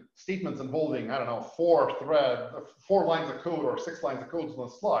even statements involving, I don't know, 4 lines of code or 6 lines of code on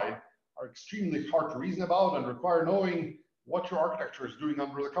the slide are extremely hard to reason about and require knowing what your architecture is doing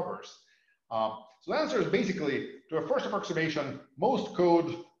under the covers. So the answer is basically, to a first approximation, most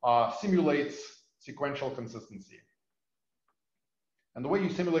code simulates sequential consistency. And the way you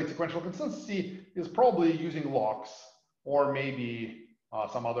simulate sequential consistency is probably using locks or maybe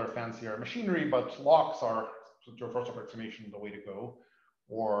some other fancier machinery, but locks are, to a first approximation, the way to go.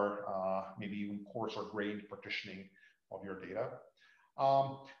 or maybe even coarse or grained partitioning of your data.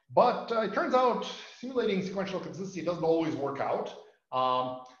 But it turns out simulating sequential consistency doesn't always work out.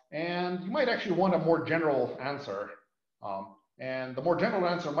 And you might actually want a more general answer. And the more general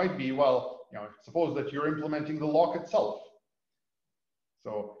answer might be, well, suppose that you're implementing the lock itself.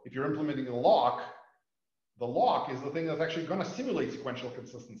 So if you're implementing the lock is the thing that's actually going to simulate sequential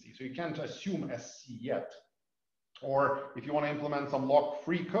consistency. So you can't assume SC yet. Or if you want to implement some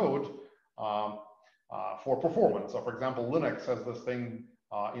lock-free code for performance. So for example, Linux has this thing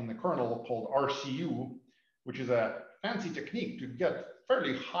in the kernel called RCU, which is a fancy technique to get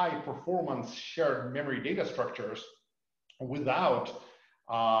fairly high performance shared memory data structures without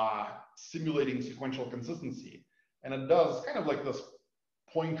simulating sequential consistency. And it does kind of like this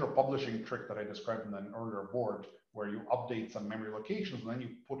pointer publishing trick that I described in an earlier board, where you update some memory locations and then you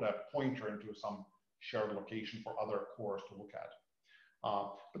put a pointer into some shared location for other cores to look at.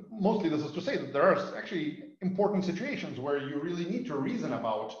 But mostly this is to say that there are actually important situations where you really need to reason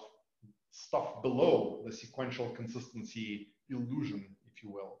about stuff below the sequential consistency illusion, if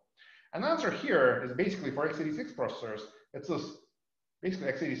you will. And the answer here is basically for x86 processors, it's this basically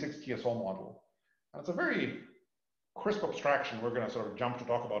x86-TSO model. And it's a very crisp abstraction. We're going to sort of jump to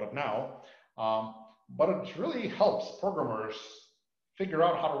talk about it now. But it really helps programmers figure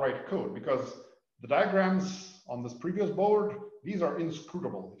out how to write code, because the diagrams on this previous board, these are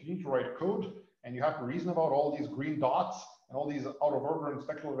inscrutable. If you need to write code and you have to reason about all these green dots and all these out of order and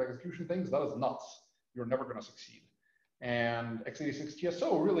speculative execution things, that is nuts. You're never going to succeed. And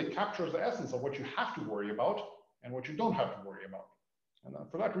x86-TSO really captures the essence of what you have to worry about and what you don't have to worry about. And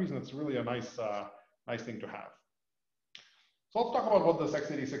for that reason, it's really a nice thing to have. So let's talk about what this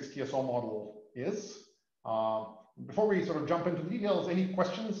x86-TSO model is. Before we sort of jump into the details, any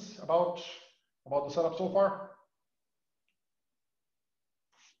questions about the setup so far?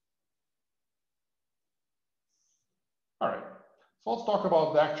 All right, so let's talk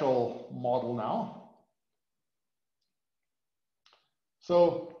about the actual model now.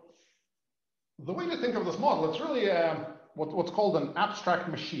 So the way to think of this model, it's really what's called an abstract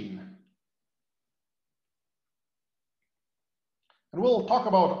machine. And we'll talk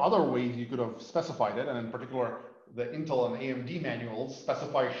about other ways you could have specified it, and in particular, the Intel and AMD manuals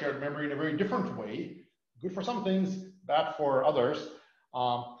specify shared memory in a very different way. Good for some things, bad for others.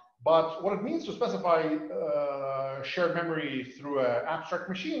 But what it means to specify shared memory through an abstract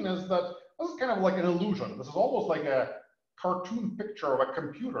machine is that this is kind of like an illusion. This is almost like a cartoon picture of a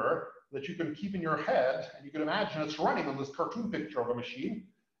computer that you can keep in your head, and you can imagine it's running on this cartoon picture of a machine,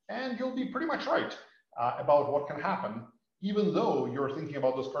 and you'll be pretty much right about what can happen, even though you're thinking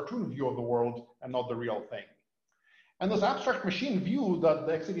about this cartoon view of the world and not the real thing. And this abstract machine view that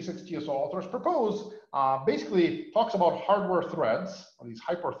the x86-TSO authors propose basically talks about hardware threads, or these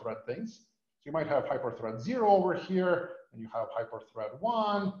hyperthread things. So you might have hyperthread 0 over here, and you have hyperthread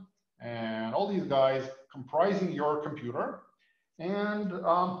 1, and all these guys comprising your computer. And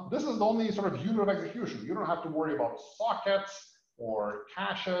this is the only sort of unit of execution. You don't have to worry about sockets or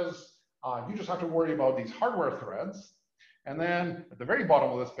caches. You just have to worry about these hardware threads. And then at the very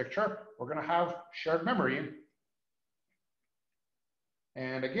bottom of this picture, we're going to have shared memory.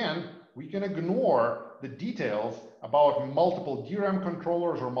 And again, we can ignore the details about multiple DRAM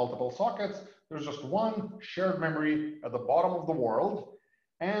controllers or multiple sockets. There's just one shared memory at the bottom of the world.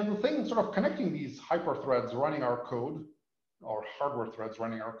 And the thing sort of connecting these hyperthreads running our code, or hardware threads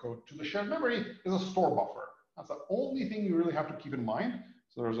running our code, to the shared memory is a store buffer. That's the only thing you really have to keep in mind.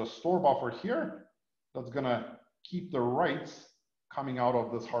 So there's a store buffer here that's going to keep the writes coming out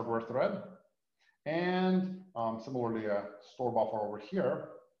of this hardware thread. And similarly, a store buffer over here.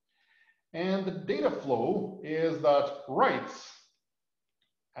 And the data flow is that writes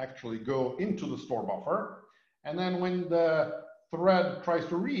actually go into the store buffer. And then when the thread tries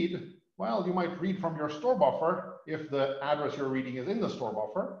to read, well, you might read from your store buffer if the address you're reading is in the store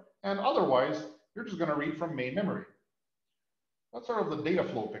buffer. And otherwise, you're just going to read from main memory. That's sort of the data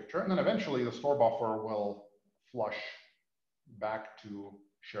flow picture. And then eventually, the store buffer will flush back to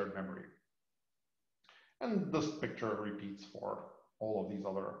shared memory. And this picture repeats for all of these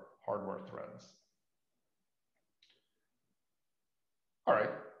other hardware threads. All right.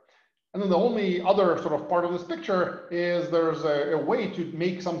 And then the only other sort of part of this picture is there's a way to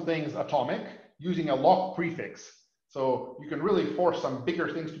make some things atomic using a lock prefix. So you can really force some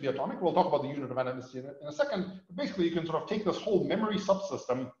bigger things to be atomic. We'll talk about the unit of anonymity in a second. But basically, you can sort of take this whole memory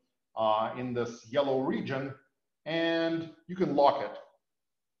subsystem in this yellow region, and you can lock it.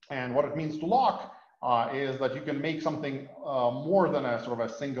 And what it means to lock is that you can make something more than a sort of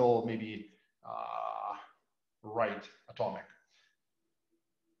a single, maybe write atomic.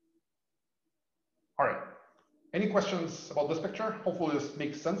 All right. Any questions about this picture? Hopefully this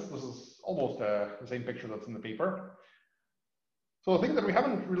makes sense. This is almost the same picture that's in the paper. So the thing that we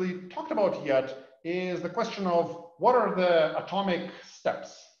haven't really talked about yet is the question of what are the atomic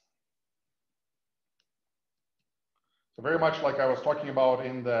steps? So very much like I was talking about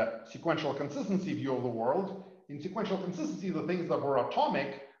in the sequential consistency view of the world, in sequential consistency, the things that were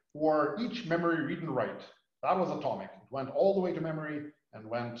atomic were each memory read and write. That was atomic. It went all the way to memory and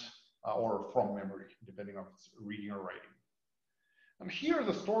went, or from memory, depending on if it's reading or writing. And here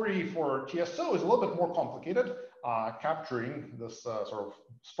the story for TSO is a little bit more complicated, capturing this sort of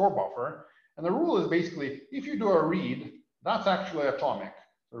store buffer. And the rule is basically, if you do a read, that's actually atomic.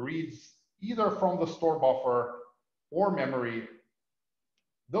 The reads either from the store buffer or memory.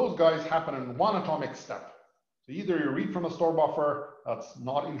 Those guys happen in one atomic step. So either you read from the store buffer, that's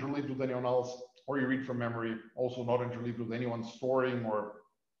not interleaved with anyone else, or you read from memory, also not interleaved with anyone storing or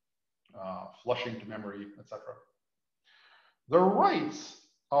flushing to memory, etc. The writes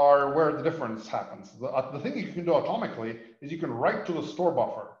are where the difference happens. The thing you can do atomically is you can write to the store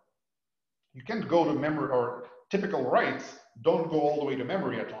buffer. You can't go to memory, or typical writes don't go all the way to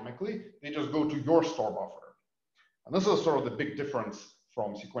memory atomically. They just go to your store buffer. And this is sort of the big difference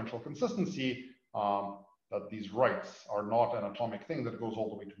from sequential consistency, that these writes are not an atomic thing that goes all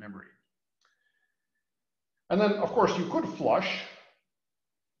the way to memory. And then, of course, you could flush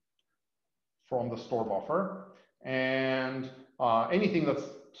from the store buffer, and anything that's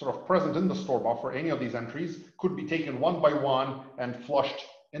sort of present in the store buffer, any of these entries, could be taken one by one and flushed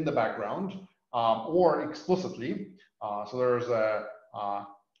in the background, or explicitly. So there's a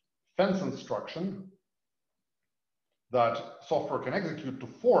fence instruction that software can execute to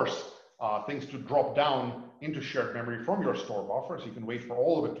force things to drop down into shared memory from your store buffer, so you can wait for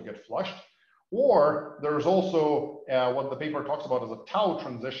all of it to get flushed. Or there's also what the paper talks about as a tau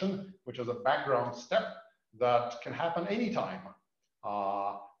transition, which is a background step that can happen anytime.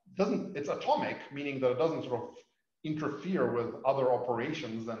 It's atomic, meaning that it doesn't sort of interfere with other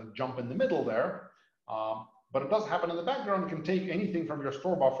operations and jump in the middle there. But it does happen in the background. It can take anything from your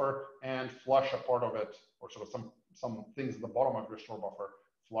store buffer and flush a part of it, or sort of some things at the bottom of your store buffer,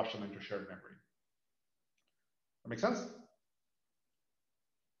 flush them into shared memory. That make sense?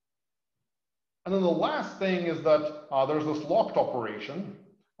 And then the last thing is that there's this locked operation.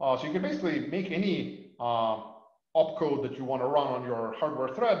 So you can basically make any opcode that you want to run on your hardware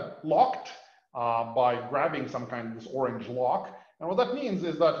thread locked by grabbing some kind of this orange lock. And what that means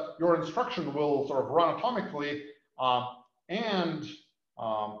is that your instruction will sort of run atomically and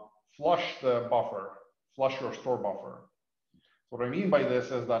flush the buffer, flush your store buffer. So what I mean by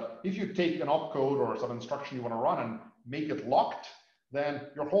this is that if you take an opcode or some instruction you want to run and make it locked, then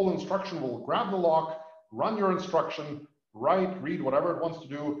your whole instruction will grab the lock, run your instruction, write, read, whatever it wants to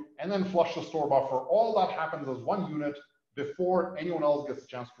do, and then flush the store buffer. All that happens as one unit before anyone else gets a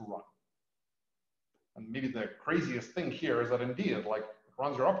chance to run. And maybe the craziest thing here is that indeed it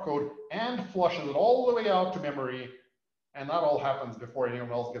runs your opcode and flushes it all the way out to memory, and that all happens before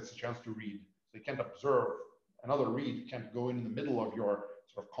anyone else gets a chance to read. So you can't observe another read, can't go in the middle of your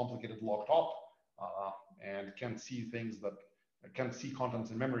sort of complicated locked op, and can't see things that can't see contents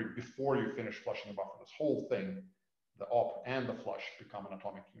in memory before you finish flushing the buffer. This whole thing, the op and the flush, become an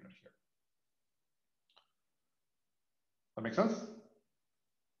atomic unit here. That make sense?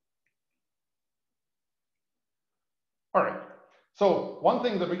 All right. So one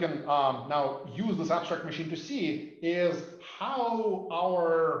thing that we can now use this abstract machine to see is how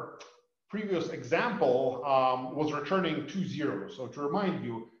our previous example was returning 2 zeros. So to remind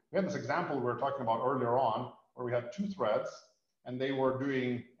you, we had this example we were talking about earlier on, where we had two threads, and they were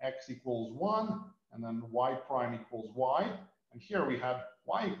doing x equals 1, and then y prime equals y. And here we had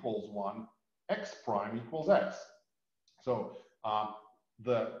y equals 1, x prime equals x. So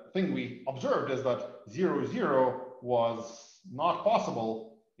the thing we observed is that 0, 0 was not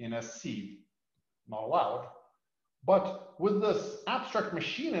possible in SC, not allowed. But with this abstract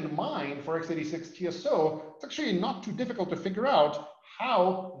machine in mind for x86-TSO, it's actually not too difficult to figure out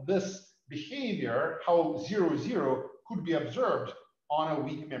how this behavior, how 0, 0 could be observed on a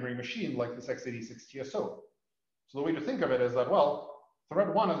weak memory machine like this x86-TSO. So the way to think of it is that, well,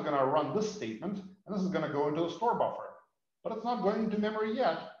 thread 1 is going to run this statement, and this is going to go into the store buffer. But it's not going into memory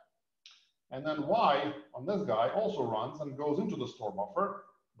yet. And then y on this guy also runs and goes into the store buffer,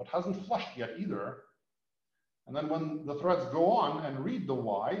 but hasn't flushed yet either. And then when the threads go on and read the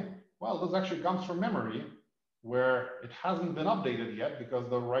y, well, this actually comes from memory, where it hasn't been updated yet because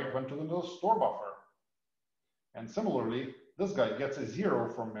the write went to the store buffer. And similarly, this guy gets a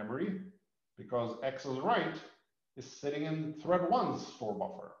 0 from memory because x's write is sitting in thread 1's store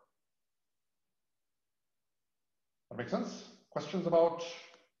buffer. That makes sense? Questions about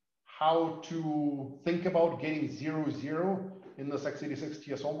how to think about getting 0, 0 in this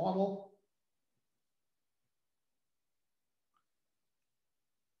x86-TSO model?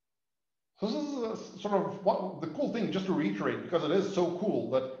 So this is sort of what the cool thing, just to reiterate, because it is so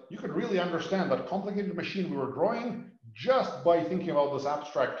cool, that you could really understand that complicated machine we were drawing just by thinking about this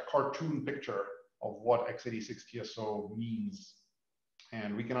abstract cartoon picture of what x86-TSO means.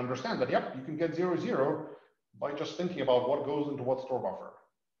 And we can understand that, yep, you can get 0, 0 by just thinking about what goes into what store buffer.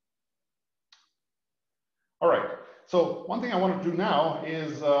 All right, so one thing I want to do now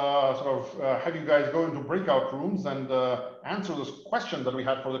is have you guys go into breakout rooms and answer this question that we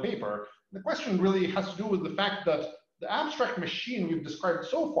had for the paper. The question really has to do with the fact that the abstract machine we've described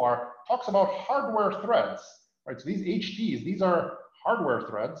so far talks about hardware threads, right? So these HTs, these are hardware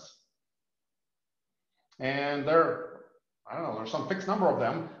threads. And I don't know, there's some fixed number of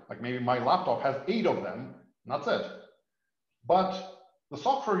them, like maybe my laptop has 8 of them, and that's it. But the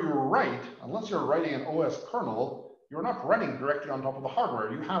software you write, unless you're writing an OS kernel, you're not running directly on top of the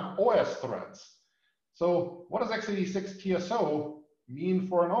hardware. You have OS threads. So what does x86-TSO mean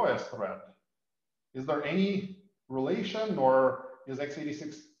for an OS thread? Is there any relation, or is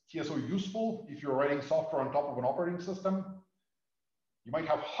x86-TSO useful if you're writing software on top of an operating system? You might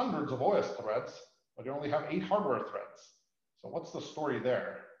have hundreds of OS threads, but you only have 8 hardware threads. So what's the story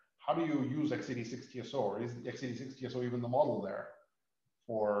there? How do you use x86-TSO, or is x86-TSO even the model there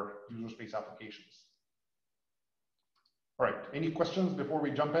for user space applications? All right, any questions before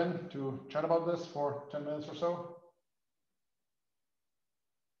we jump in to chat about this for 10 minutes or so?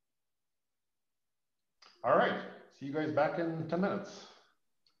 All right, see you guys back in 10 minutes.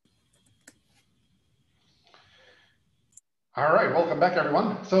 All right, welcome back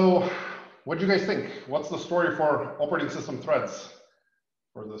everyone. So what do you guys think? What's the story for operating system threads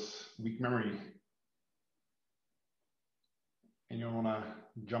for this weak memory? Anyone want to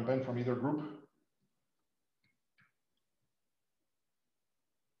jump in from either group?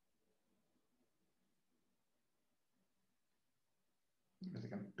 I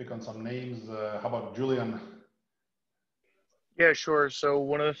can pick on some names. How about Julian? Yeah, sure. So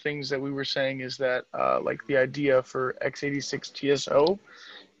one of the things that we were saying is that like the idea for x86-TSO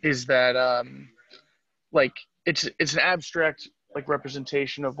is that like it's an abstract like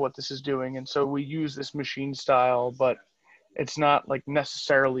representation of what this is doing, and so we use this machine style, but it's not like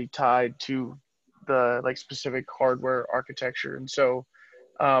necessarily tied to the like specific hardware architecture. And so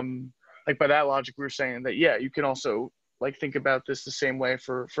like by that logic, we were saying that, yeah, you can also like think about this the same way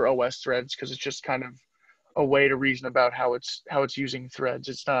for OS threads, because it's just kind of a way to reason about how it's using threads.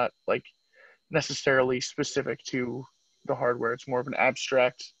 It's not like necessarily specific to the hardware. It's more of an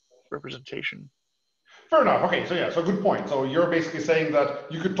abstract representation. Fair enough. Okay, so yeah, so good point. So you're basically saying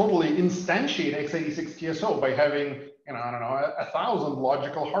that you could totally instantiate x86-TSO by having, I don't know, 1,000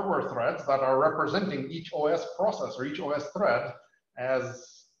 logical hardware threads that are representing each OS process or each OS thread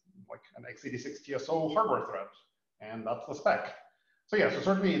as like an x86-TSO hardware thread, and that's the spec. So yeah, so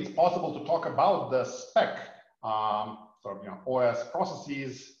certainly it's possible to talk about the spec. OS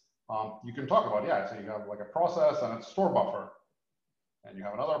processes, you can talk about, yeah, so you have like a process and its store buffer, and you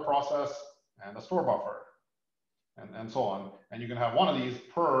have another process and a store buffer, and so on. And you can have one of these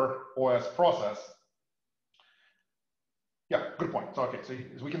per OS process. Yeah, good point. So, okay, so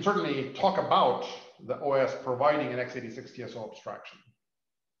we can certainly talk about the OS providing an x86-TSO abstraction.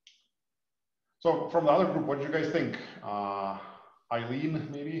 So from the other group, what did you guys think? Eileen,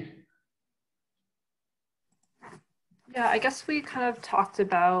 maybe? Yeah, I guess we kind of talked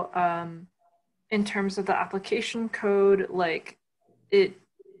about in terms of the application code, like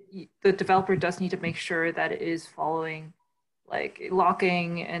the developer does need to make sure that it is following like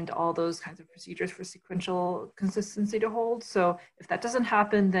locking and all those kinds of procedures for sequential consistency to hold. So if that doesn't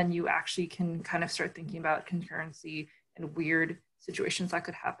happen, then you actually can kind of start thinking about concurrency and weird situations that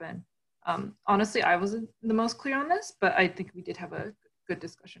could happen. Honestly, I wasn't the most clear on this, but I think we did have a good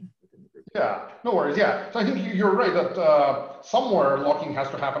discussion within the group. Yeah, no worries. Yeah, so I think you're right that somewhere locking has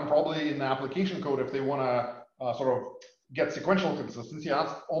to happen, probably in the application code, if they want to sort of get sequential consistency.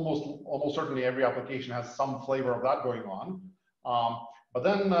 That's almost certainly every application has some flavor of that going on. But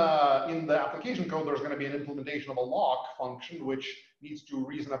then in the application code, there's going to be an implementation of a lock function, which needs to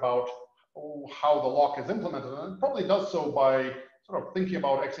reason about how the lock is implemented. And it probably does so by sort of thinking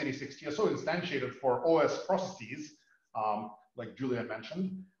about x86-TSO instantiated for OS processes, like Julian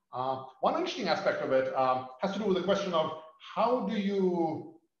mentioned. One interesting aspect of it has to do with the question of how do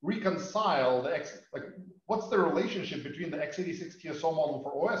you reconcile what's the relationship between the x86-TSO model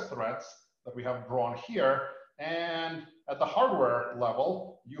for OS threads that we have drawn here And at the hardware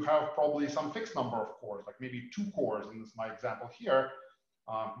level, you have probably some fixed number of cores, like maybe 2 cores in my example here.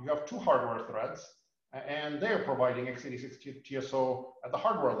 You have 2 hardware threads, and they're providing x86-TSO at the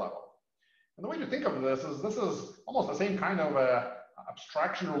hardware level. And the way to think of this is almost the same kind of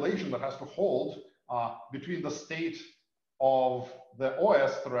abstraction relation that has to hold between the state of the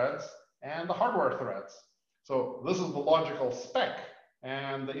OS threads and the hardware threads. So this is the logical spec,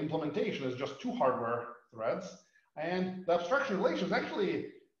 and the implementation is just 2 hardware threads. And the abstraction relation is actually,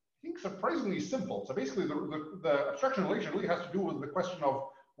 I think, surprisingly simple. So basically, the abstraction relation really has to do with the question of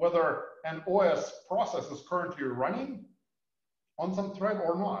whether an OS process is currently running on some thread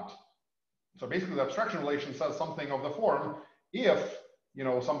or not. So basically, the abstraction relation says something of the form: if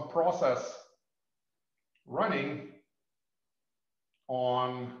some process running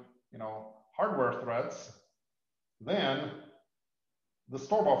on hardware threads, then the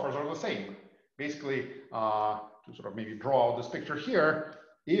store buffers are the same. Basically, to sort of maybe draw this picture here,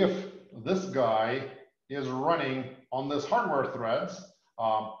 if this guy is running on this hardware threads,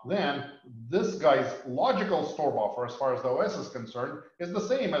 then this guy's logical store buffer, as far as the OS is concerned, is the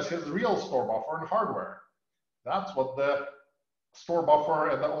same as his real store buffer in hardware. That's what the store buffer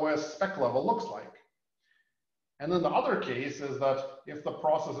at the OS spec level looks like. And then the other case is that if the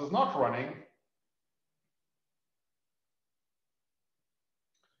process is not running,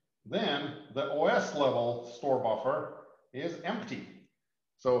 then the OS level store buffer is empty.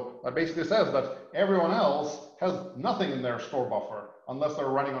 So that basically says that everyone else has nothing in their store buffer unless they're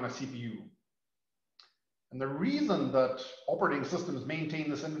running on a CPU. And the reason that operating systems maintain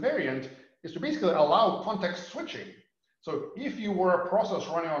this invariant is to basically allow context switching. So if you were a process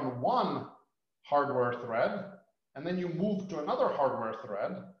running on one hardware thread, and then you move to another hardware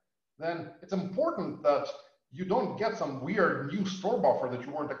thread, then it's important that you don't get some weird new store buffer that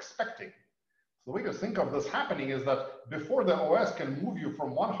you weren't expecting. So the way to think of this happening is that before the OS can move you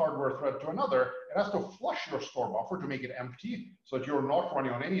from one hardware thread to another, it has to flush your store buffer to make it empty so that you're not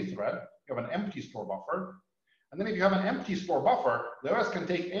running on any thread. You have an empty store buffer. And then if you have an empty store buffer, the OS can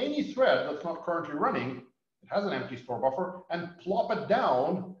take any thread that's not currently running, it has an empty store buffer, and plop it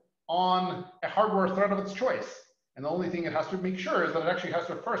down on a hardware thread of its choice. And the only thing it has to make sure is that it actually has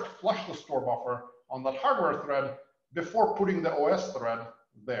to first flush the store buffer on that hardware thread before putting the OS thread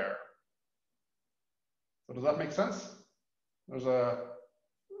there. So does that make sense? There's a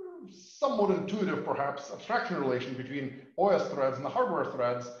somewhat intuitive, perhaps, abstraction relation between OS threads and the hardware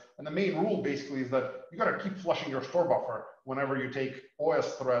threads. And the main rule basically is that you got to keep flushing your store buffer whenever you take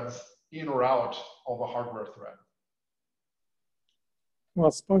OS threads in or out of a hardware thread.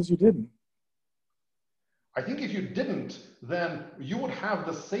 Well, suppose you didn't. I think if you didn't, then you would have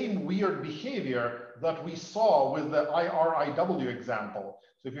the same weird behavior that we saw with the IRIW example.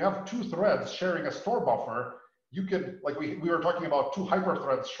 So if you have 2 threads sharing a store buffer, you could, like we were talking about 2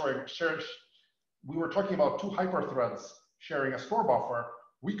 hyperthreads sharing a store buffer.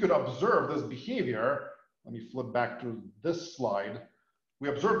 We could observe this behavior. Let me flip back to this slide. We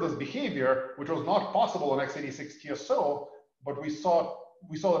observed this behavior, which was not possible in x86-TSO, but we saw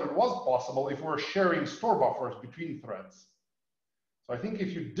that it was possible if we were sharing store buffers between threads. So I think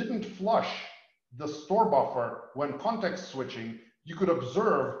if you didn't flush the store buffer when context switching, you could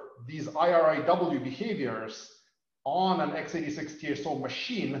observe these IRIW behaviors on an x86-TSO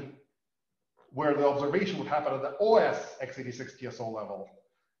machine where the observation would happen at the OS x86-TSO level.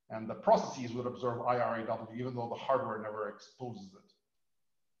 And the processes would observe IRIW even though the hardware never exposes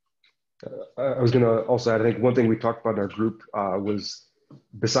it. I was going to also add, I think one thing we talked about in our group was,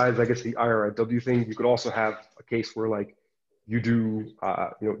 besides, I guess, the IRIW thing, you could also have a case where, like, you do,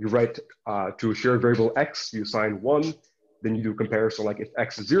 you write to a shared variable x, you assign 1, then you do a comparison, like if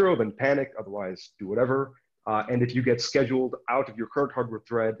x is 0, then panic, otherwise do whatever. And if you get scheduled out of your current hardware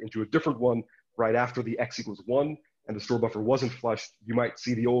thread into a different one right after the x equals 1, and the store buffer wasn't flushed, you might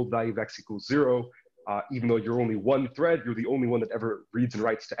see the old value of x equals 0, even though you're only one thread, you're the only one that ever reads and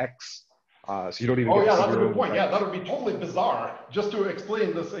writes to x. So you don't even get yeah, to that's a good point. Right? Yeah, that would be totally bizarre. Just to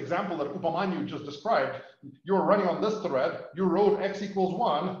explain this example that Upamanyu just described, you were running on this thread, you wrote x equals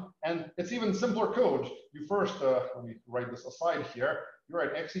 1, and it's even simpler code. You first, let me write this aside here, you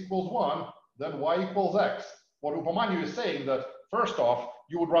write x equals 1, then y equals x. What Upamanyu is saying that, first off,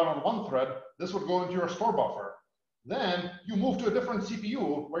 you would run on one thread, this would go into your store buffer. Then you move to a different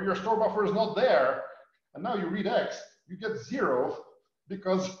CPU where your store buffer is not there, and now you read x, you get 0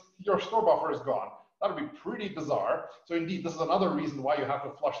 because your store buffer is gone. That would be pretty bizarre. So indeed, this is another reason why you have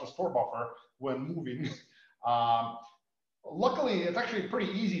to flush the store buffer when moving. Luckily, it's actually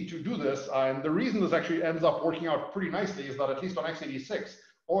pretty easy to do this. And the reason this actually ends up working out pretty nicely is that at least on x86,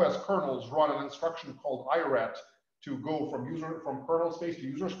 OS kernels run an instruction called iret to go from kernel space to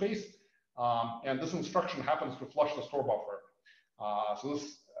user space. And this instruction happens to flush the store buffer. So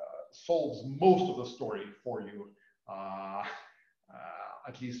this solves most of the story for you,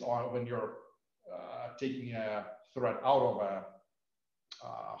 at least when you're taking a thread out of a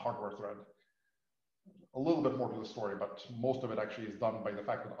hardware thread. A little bit more to the story, but most of it actually is done by the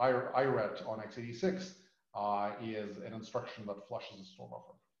fact that iret on x86 is an instruction that flushes the store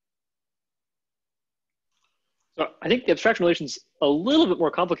buffer. So I think the abstraction relation's a little bit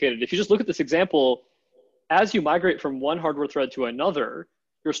more complicated. If you just look at this example, as you migrate from one hardware thread to another,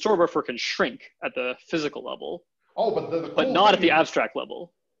 your store buffer can shrink at the physical level. Oh, but not at the abstract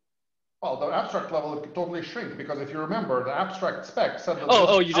level. Well, the abstract level it could totally shrink, because if you remember, the abstract spec said that.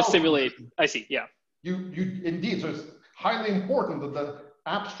 Oh, you just simulate. I see. Yeah. You indeed. So it's highly important that the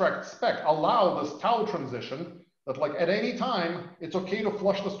abstract spec allow this tau transition. That like at any time it's okay to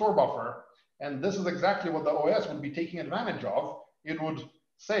flush the store buffer, and this is exactly what the OS would be taking advantage of. It would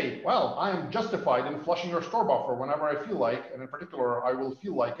say, well, I am justified in flushing your store buffer whenever I feel like, and in particular, I will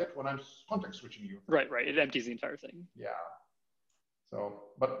feel like it when I'm context switching you. Right. It empties the entire thing. Yeah. So,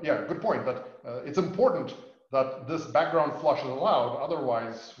 but yeah, good point that it's important that this background flush is allowed.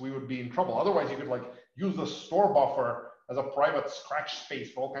 Otherwise, we would be in trouble. Otherwise, you could like use the store buffer as a private scratch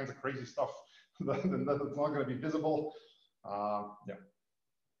space for all kinds of crazy stuff. Then it's not going to be visible. Yeah.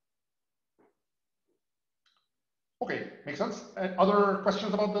 Okay, makes sense. Other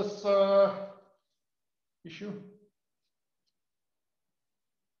questions about this issue?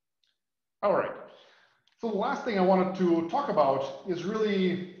 All right. So the last thing I wanted to talk about is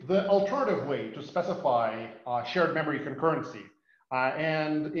really the alternative way to specify shared memory concurrency.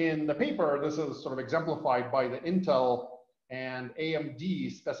 And in the paper, this is sort of exemplified by the Intel and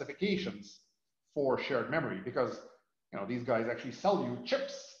AMD specifications for shared memory, because these guys actually sell you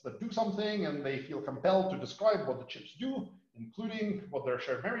chips that do something, and they feel compelled to describe what the chips do, including what their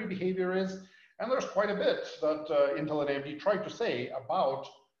shared memory behavior is. And there's quite a bit that Intel and AMD tried to say about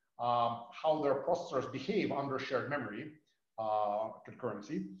how their processors behave under shared memory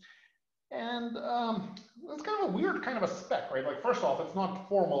concurrency. And it's kind of a weird kind of a spec, right? Like, first off, it's not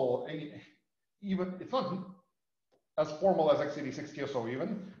formal, it's not as formal as x86-TSO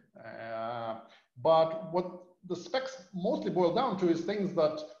even. But what the specs mostly boil down to is things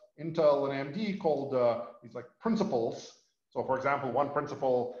that Intel and AMD called these like principles. So for example, one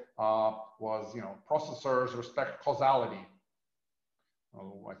principle was, processors respect causality.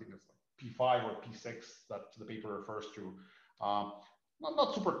 Oh, I think it's like P5 or P6 that the paper refers to.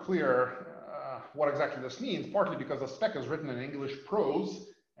 Not super clear what exactly this means, partly because the spec is written in English prose,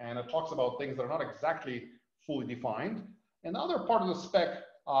 and it talks about things that are not exactly fully defined. And the other part of the spec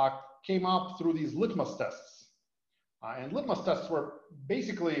came up through these litmus tests. And litmus tests were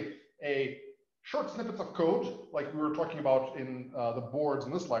basically short snippets of code, like we were talking about in the boards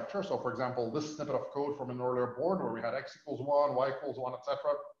in this lecture. So for example, this snippet of code from an earlier board where we had x equals 1, y equals 1, etc.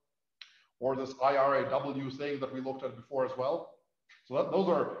 Or this IRAW thing that we looked at before as well. So those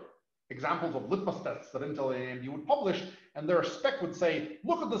are examples of litmus tests that Intel and AMD would publish, and their spec would say,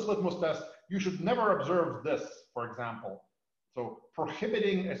 look at this litmus test, you should never observe this, for example. So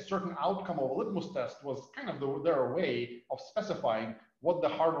prohibiting a certain outcome of a litmus test was kind of their way of specifying what the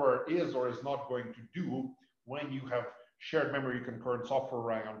hardware is or is not going to do when you have shared memory concurrent software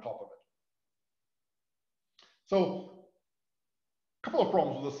running on top of it. So a couple of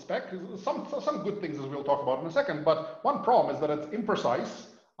problems with the spec. Some good things as we'll talk about in a second, but one problem is that it's imprecise.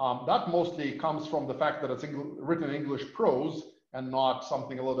 That mostly comes from the fact that it's written in English prose and not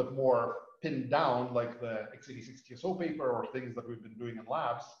something a little bit more pinned down like the x86-TSO paper or things that we've been doing in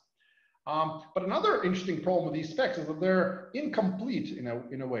labs. But another interesting problem with these specs is that they're incomplete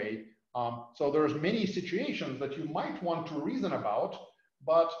in a way. So there's many situations that you might want to reason about,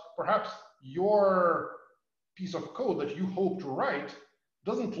 but perhaps your piece of code that you hope to write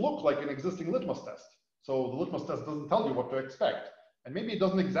doesn't look like an existing litmus test. So the litmus test doesn't tell you what to expect. And maybe it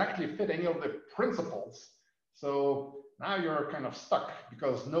doesn't exactly fit any of the principles. So now you're kind of stuck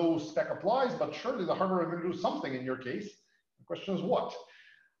because no spec applies, but surely the hardware is going to do something in your case. The question is what?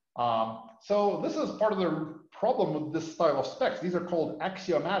 So this is part of the problem with this style of specs. These are called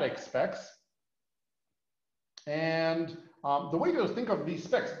axiomatic specs. And the way to think of these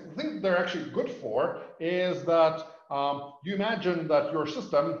specs, the thing they're actually good for is that you imagine that your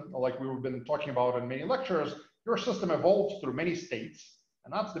system, like we've been talking about in many lectures, your system evolves through many states.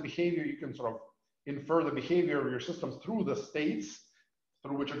 And that's the behavior. You can sort of infer the behavior of your system through the states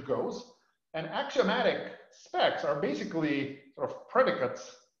through which it goes. And axiomatic specs are basically sort of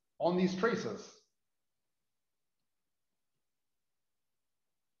predicates on these traces.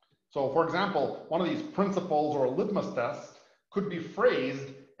 So for example, one of these principles or litmus tests could be phrased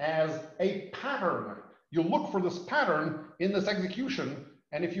as a pattern. You look for this pattern in this execution,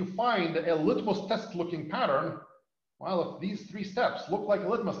 and if you find a litmus test looking pattern, well, if these 3 steps look like a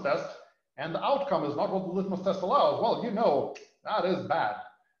litmus test and the outcome is not what the litmus test allows, well, you know that is bad.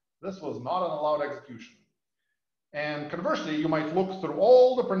 This was not an allowed execution. And conversely, you might look through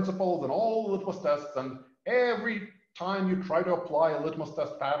all the principles and all the litmus tests, and every time you try to apply a litmus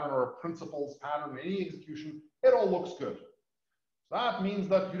test pattern or a principles pattern in any execution, it all looks good. So that means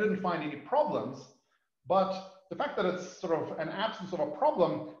that you didn't find any problems, but the fact that it's sort of an absence of a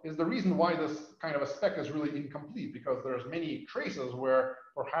problem is the reason why this kind of a spec is really incomplete, because there's many traces where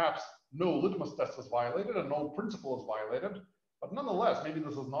perhaps no litmus test is violated and no principle is violated, but nonetheless, maybe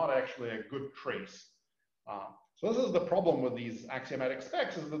this is not actually a good trace. So this is the problem with these axiomatic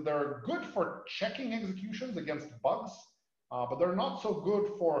specs, is that they're good for checking executions against bugs, but they're not so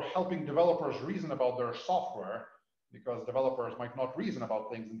good for helping developers reason about their software, because developers might not reason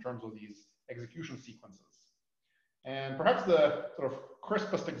about things in terms of these execution sequences. And perhaps the sort of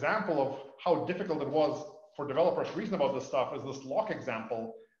crispest example of how difficult it was for developers to reason about this stuff is this lock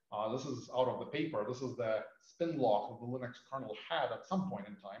example. This is out of the paper. This is the spin lock that the Linux kernel had at some point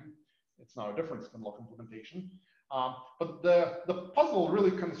in time. It's now a different spin lock implementation. But the puzzle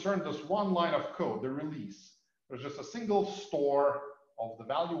really concerned this one line of code, the release. There's just a single store of the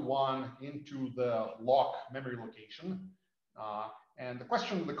value 1 into the lock memory location. And the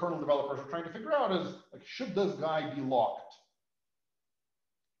question the kernel developers are trying to figure out is, like, should this guy be locked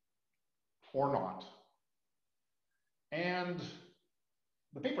or not? And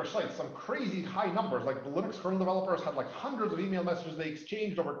the paper cites some crazy high numbers. Like, the Linux kernel developers had like hundreds of email messages they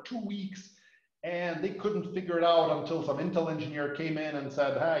exchanged over 2 weeks, and they couldn't figure it out until some Intel engineer came in and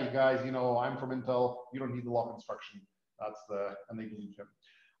said, hey, you guys, you know, I'm from Intel, you don't need the lock instruction. And they believed him.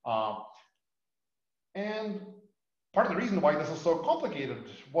 And part of the reason why this is so complicated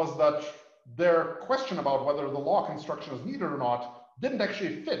was that their question about whether the lock instruction is needed or not didn't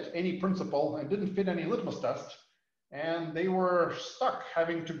actually fit any principle and didn't fit any litmus test. And they were stuck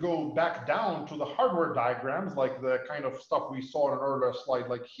having to go back down to the hardware diagrams, like the kind of stuff we saw in an earlier slide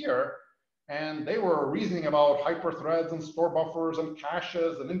like here. And they were reasoning about hyperthreads and store buffers and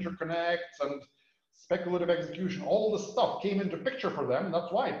caches and interconnects and speculative execution. All this stuff came into picture for them, and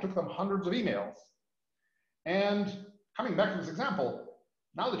that's why it took them hundreds of emails. And coming back to this example,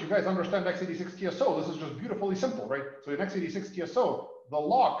 now that you guys understand x86-TSO, this is just beautifully simple, right? So in x86-TSO, the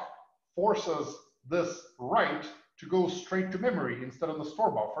lock forces this write to go straight to memory instead of the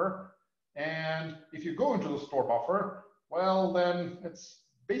store buffer. And if you go into the store buffer, well, then it's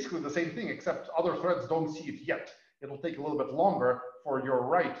basically the same thing, except other threads don't see it yet. It'll take a little bit longer for your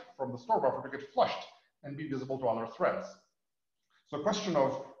write from the store buffer to get flushed and be visible to other threads. So the question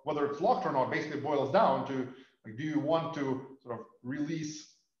of whether it's locked or not basically boils down to, like, do you want to sort of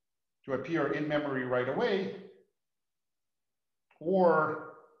release to appear in memory right away,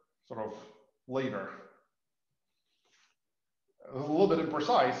 or sort of later? It's a little bit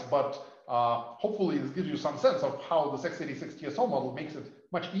imprecise, but hopefully this gives you some sense of how this x86-TSO model makes it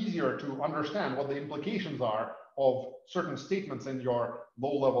much easier to understand what the implications are of certain statements in your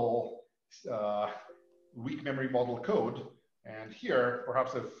low-level weak memory model code. And here,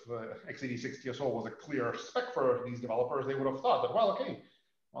 perhaps if x86-TSO was a clear spec for these developers, they would have thought that, well, okay,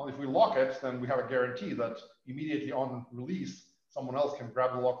 well, if we lock it, then we have a guarantee that immediately on release, someone else can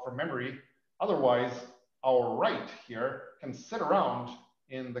grab the lock from memory. Otherwise, our write here can sit around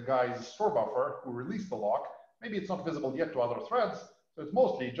in the guy's store buffer who released the lock. Maybe it's not visible yet to other threads. So it's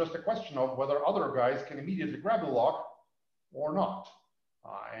mostly just a question of whether other guys can immediately grab the lock or not.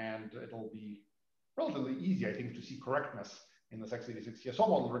 And it'll be relatively easy, I think, to see correctness in this x86-TSO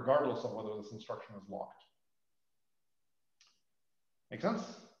model, regardless of whether this instruction is locked. Make sense?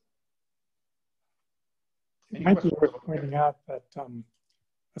 It might be worth pointing out that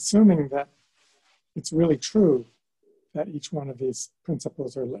assuming that it's really true that each one of these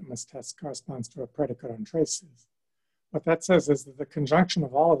principles or litmus tests corresponds to a predicate on traces, what that says is that the conjunction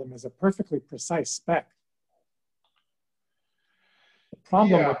of all of them is a perfectly precise spec. The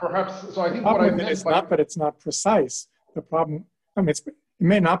problem perhaps. So I think what I meant is not that it's not precise. The problem, I mean, it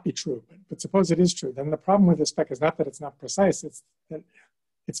may not be true, but suppose it is true. Then the problem with the spec is not that it's not precise; it's that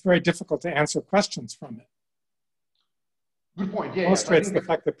it's very difficult to answer questions from it. Good point. It illustrates the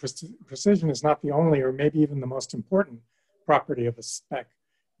fact that precision is not the only, or maybe even the most important property of a spec.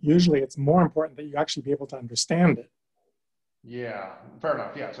 Usually, it's more important that you actually be able to understand it. Yeah, fair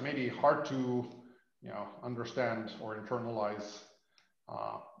enough. Yeah, so maybe hard to, understand or internalize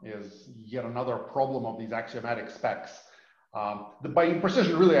is yet another problem of these axiomatic specs. By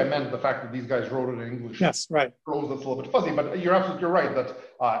imprecision, really, I meant the fact that these guys wrote it in English. Yes, right. Prose that's a little bit fuzzy, but you're absolutely right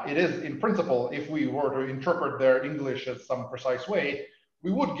that it is, in principle, if we were to interpret their English as some precise way,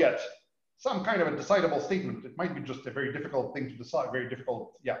 we would get some kind of a decidable statement. It might be just a very difficult thing to decide, very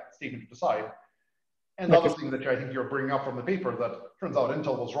difficult, statement to decide. And the other thing that I think you're bringing up from the paper that turns out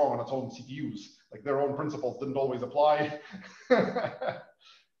Intel was wrong on its own CPUs. Like their own principles didn't always apply.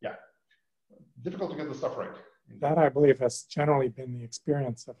 Yeah, difficult to get the stuff right. That, I believe, has generally been the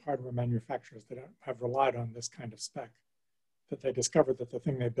experience of hardware manufacturers that have relied on this kind of spec, that they discovered that the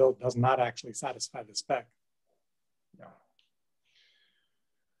thing they built does not actually satisfy the spec. Yeah.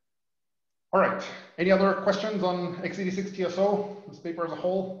 All right. Any other questions on x86-TSO, this paper as a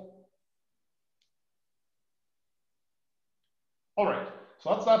whole? All right.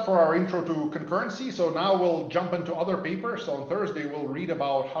 So that's that for our intro to concurrency. So now we'll jump into other papers. So on Thursday, we'll read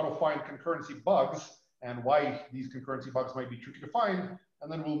about how to find concurrency bugs and why these concurrency bugs might be tricky to find.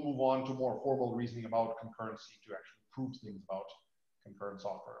 And then we'll move on to more formal reasoning about concurrency to actually prove things about concurrent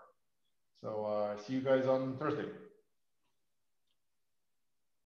software. So see you guys on Thursday.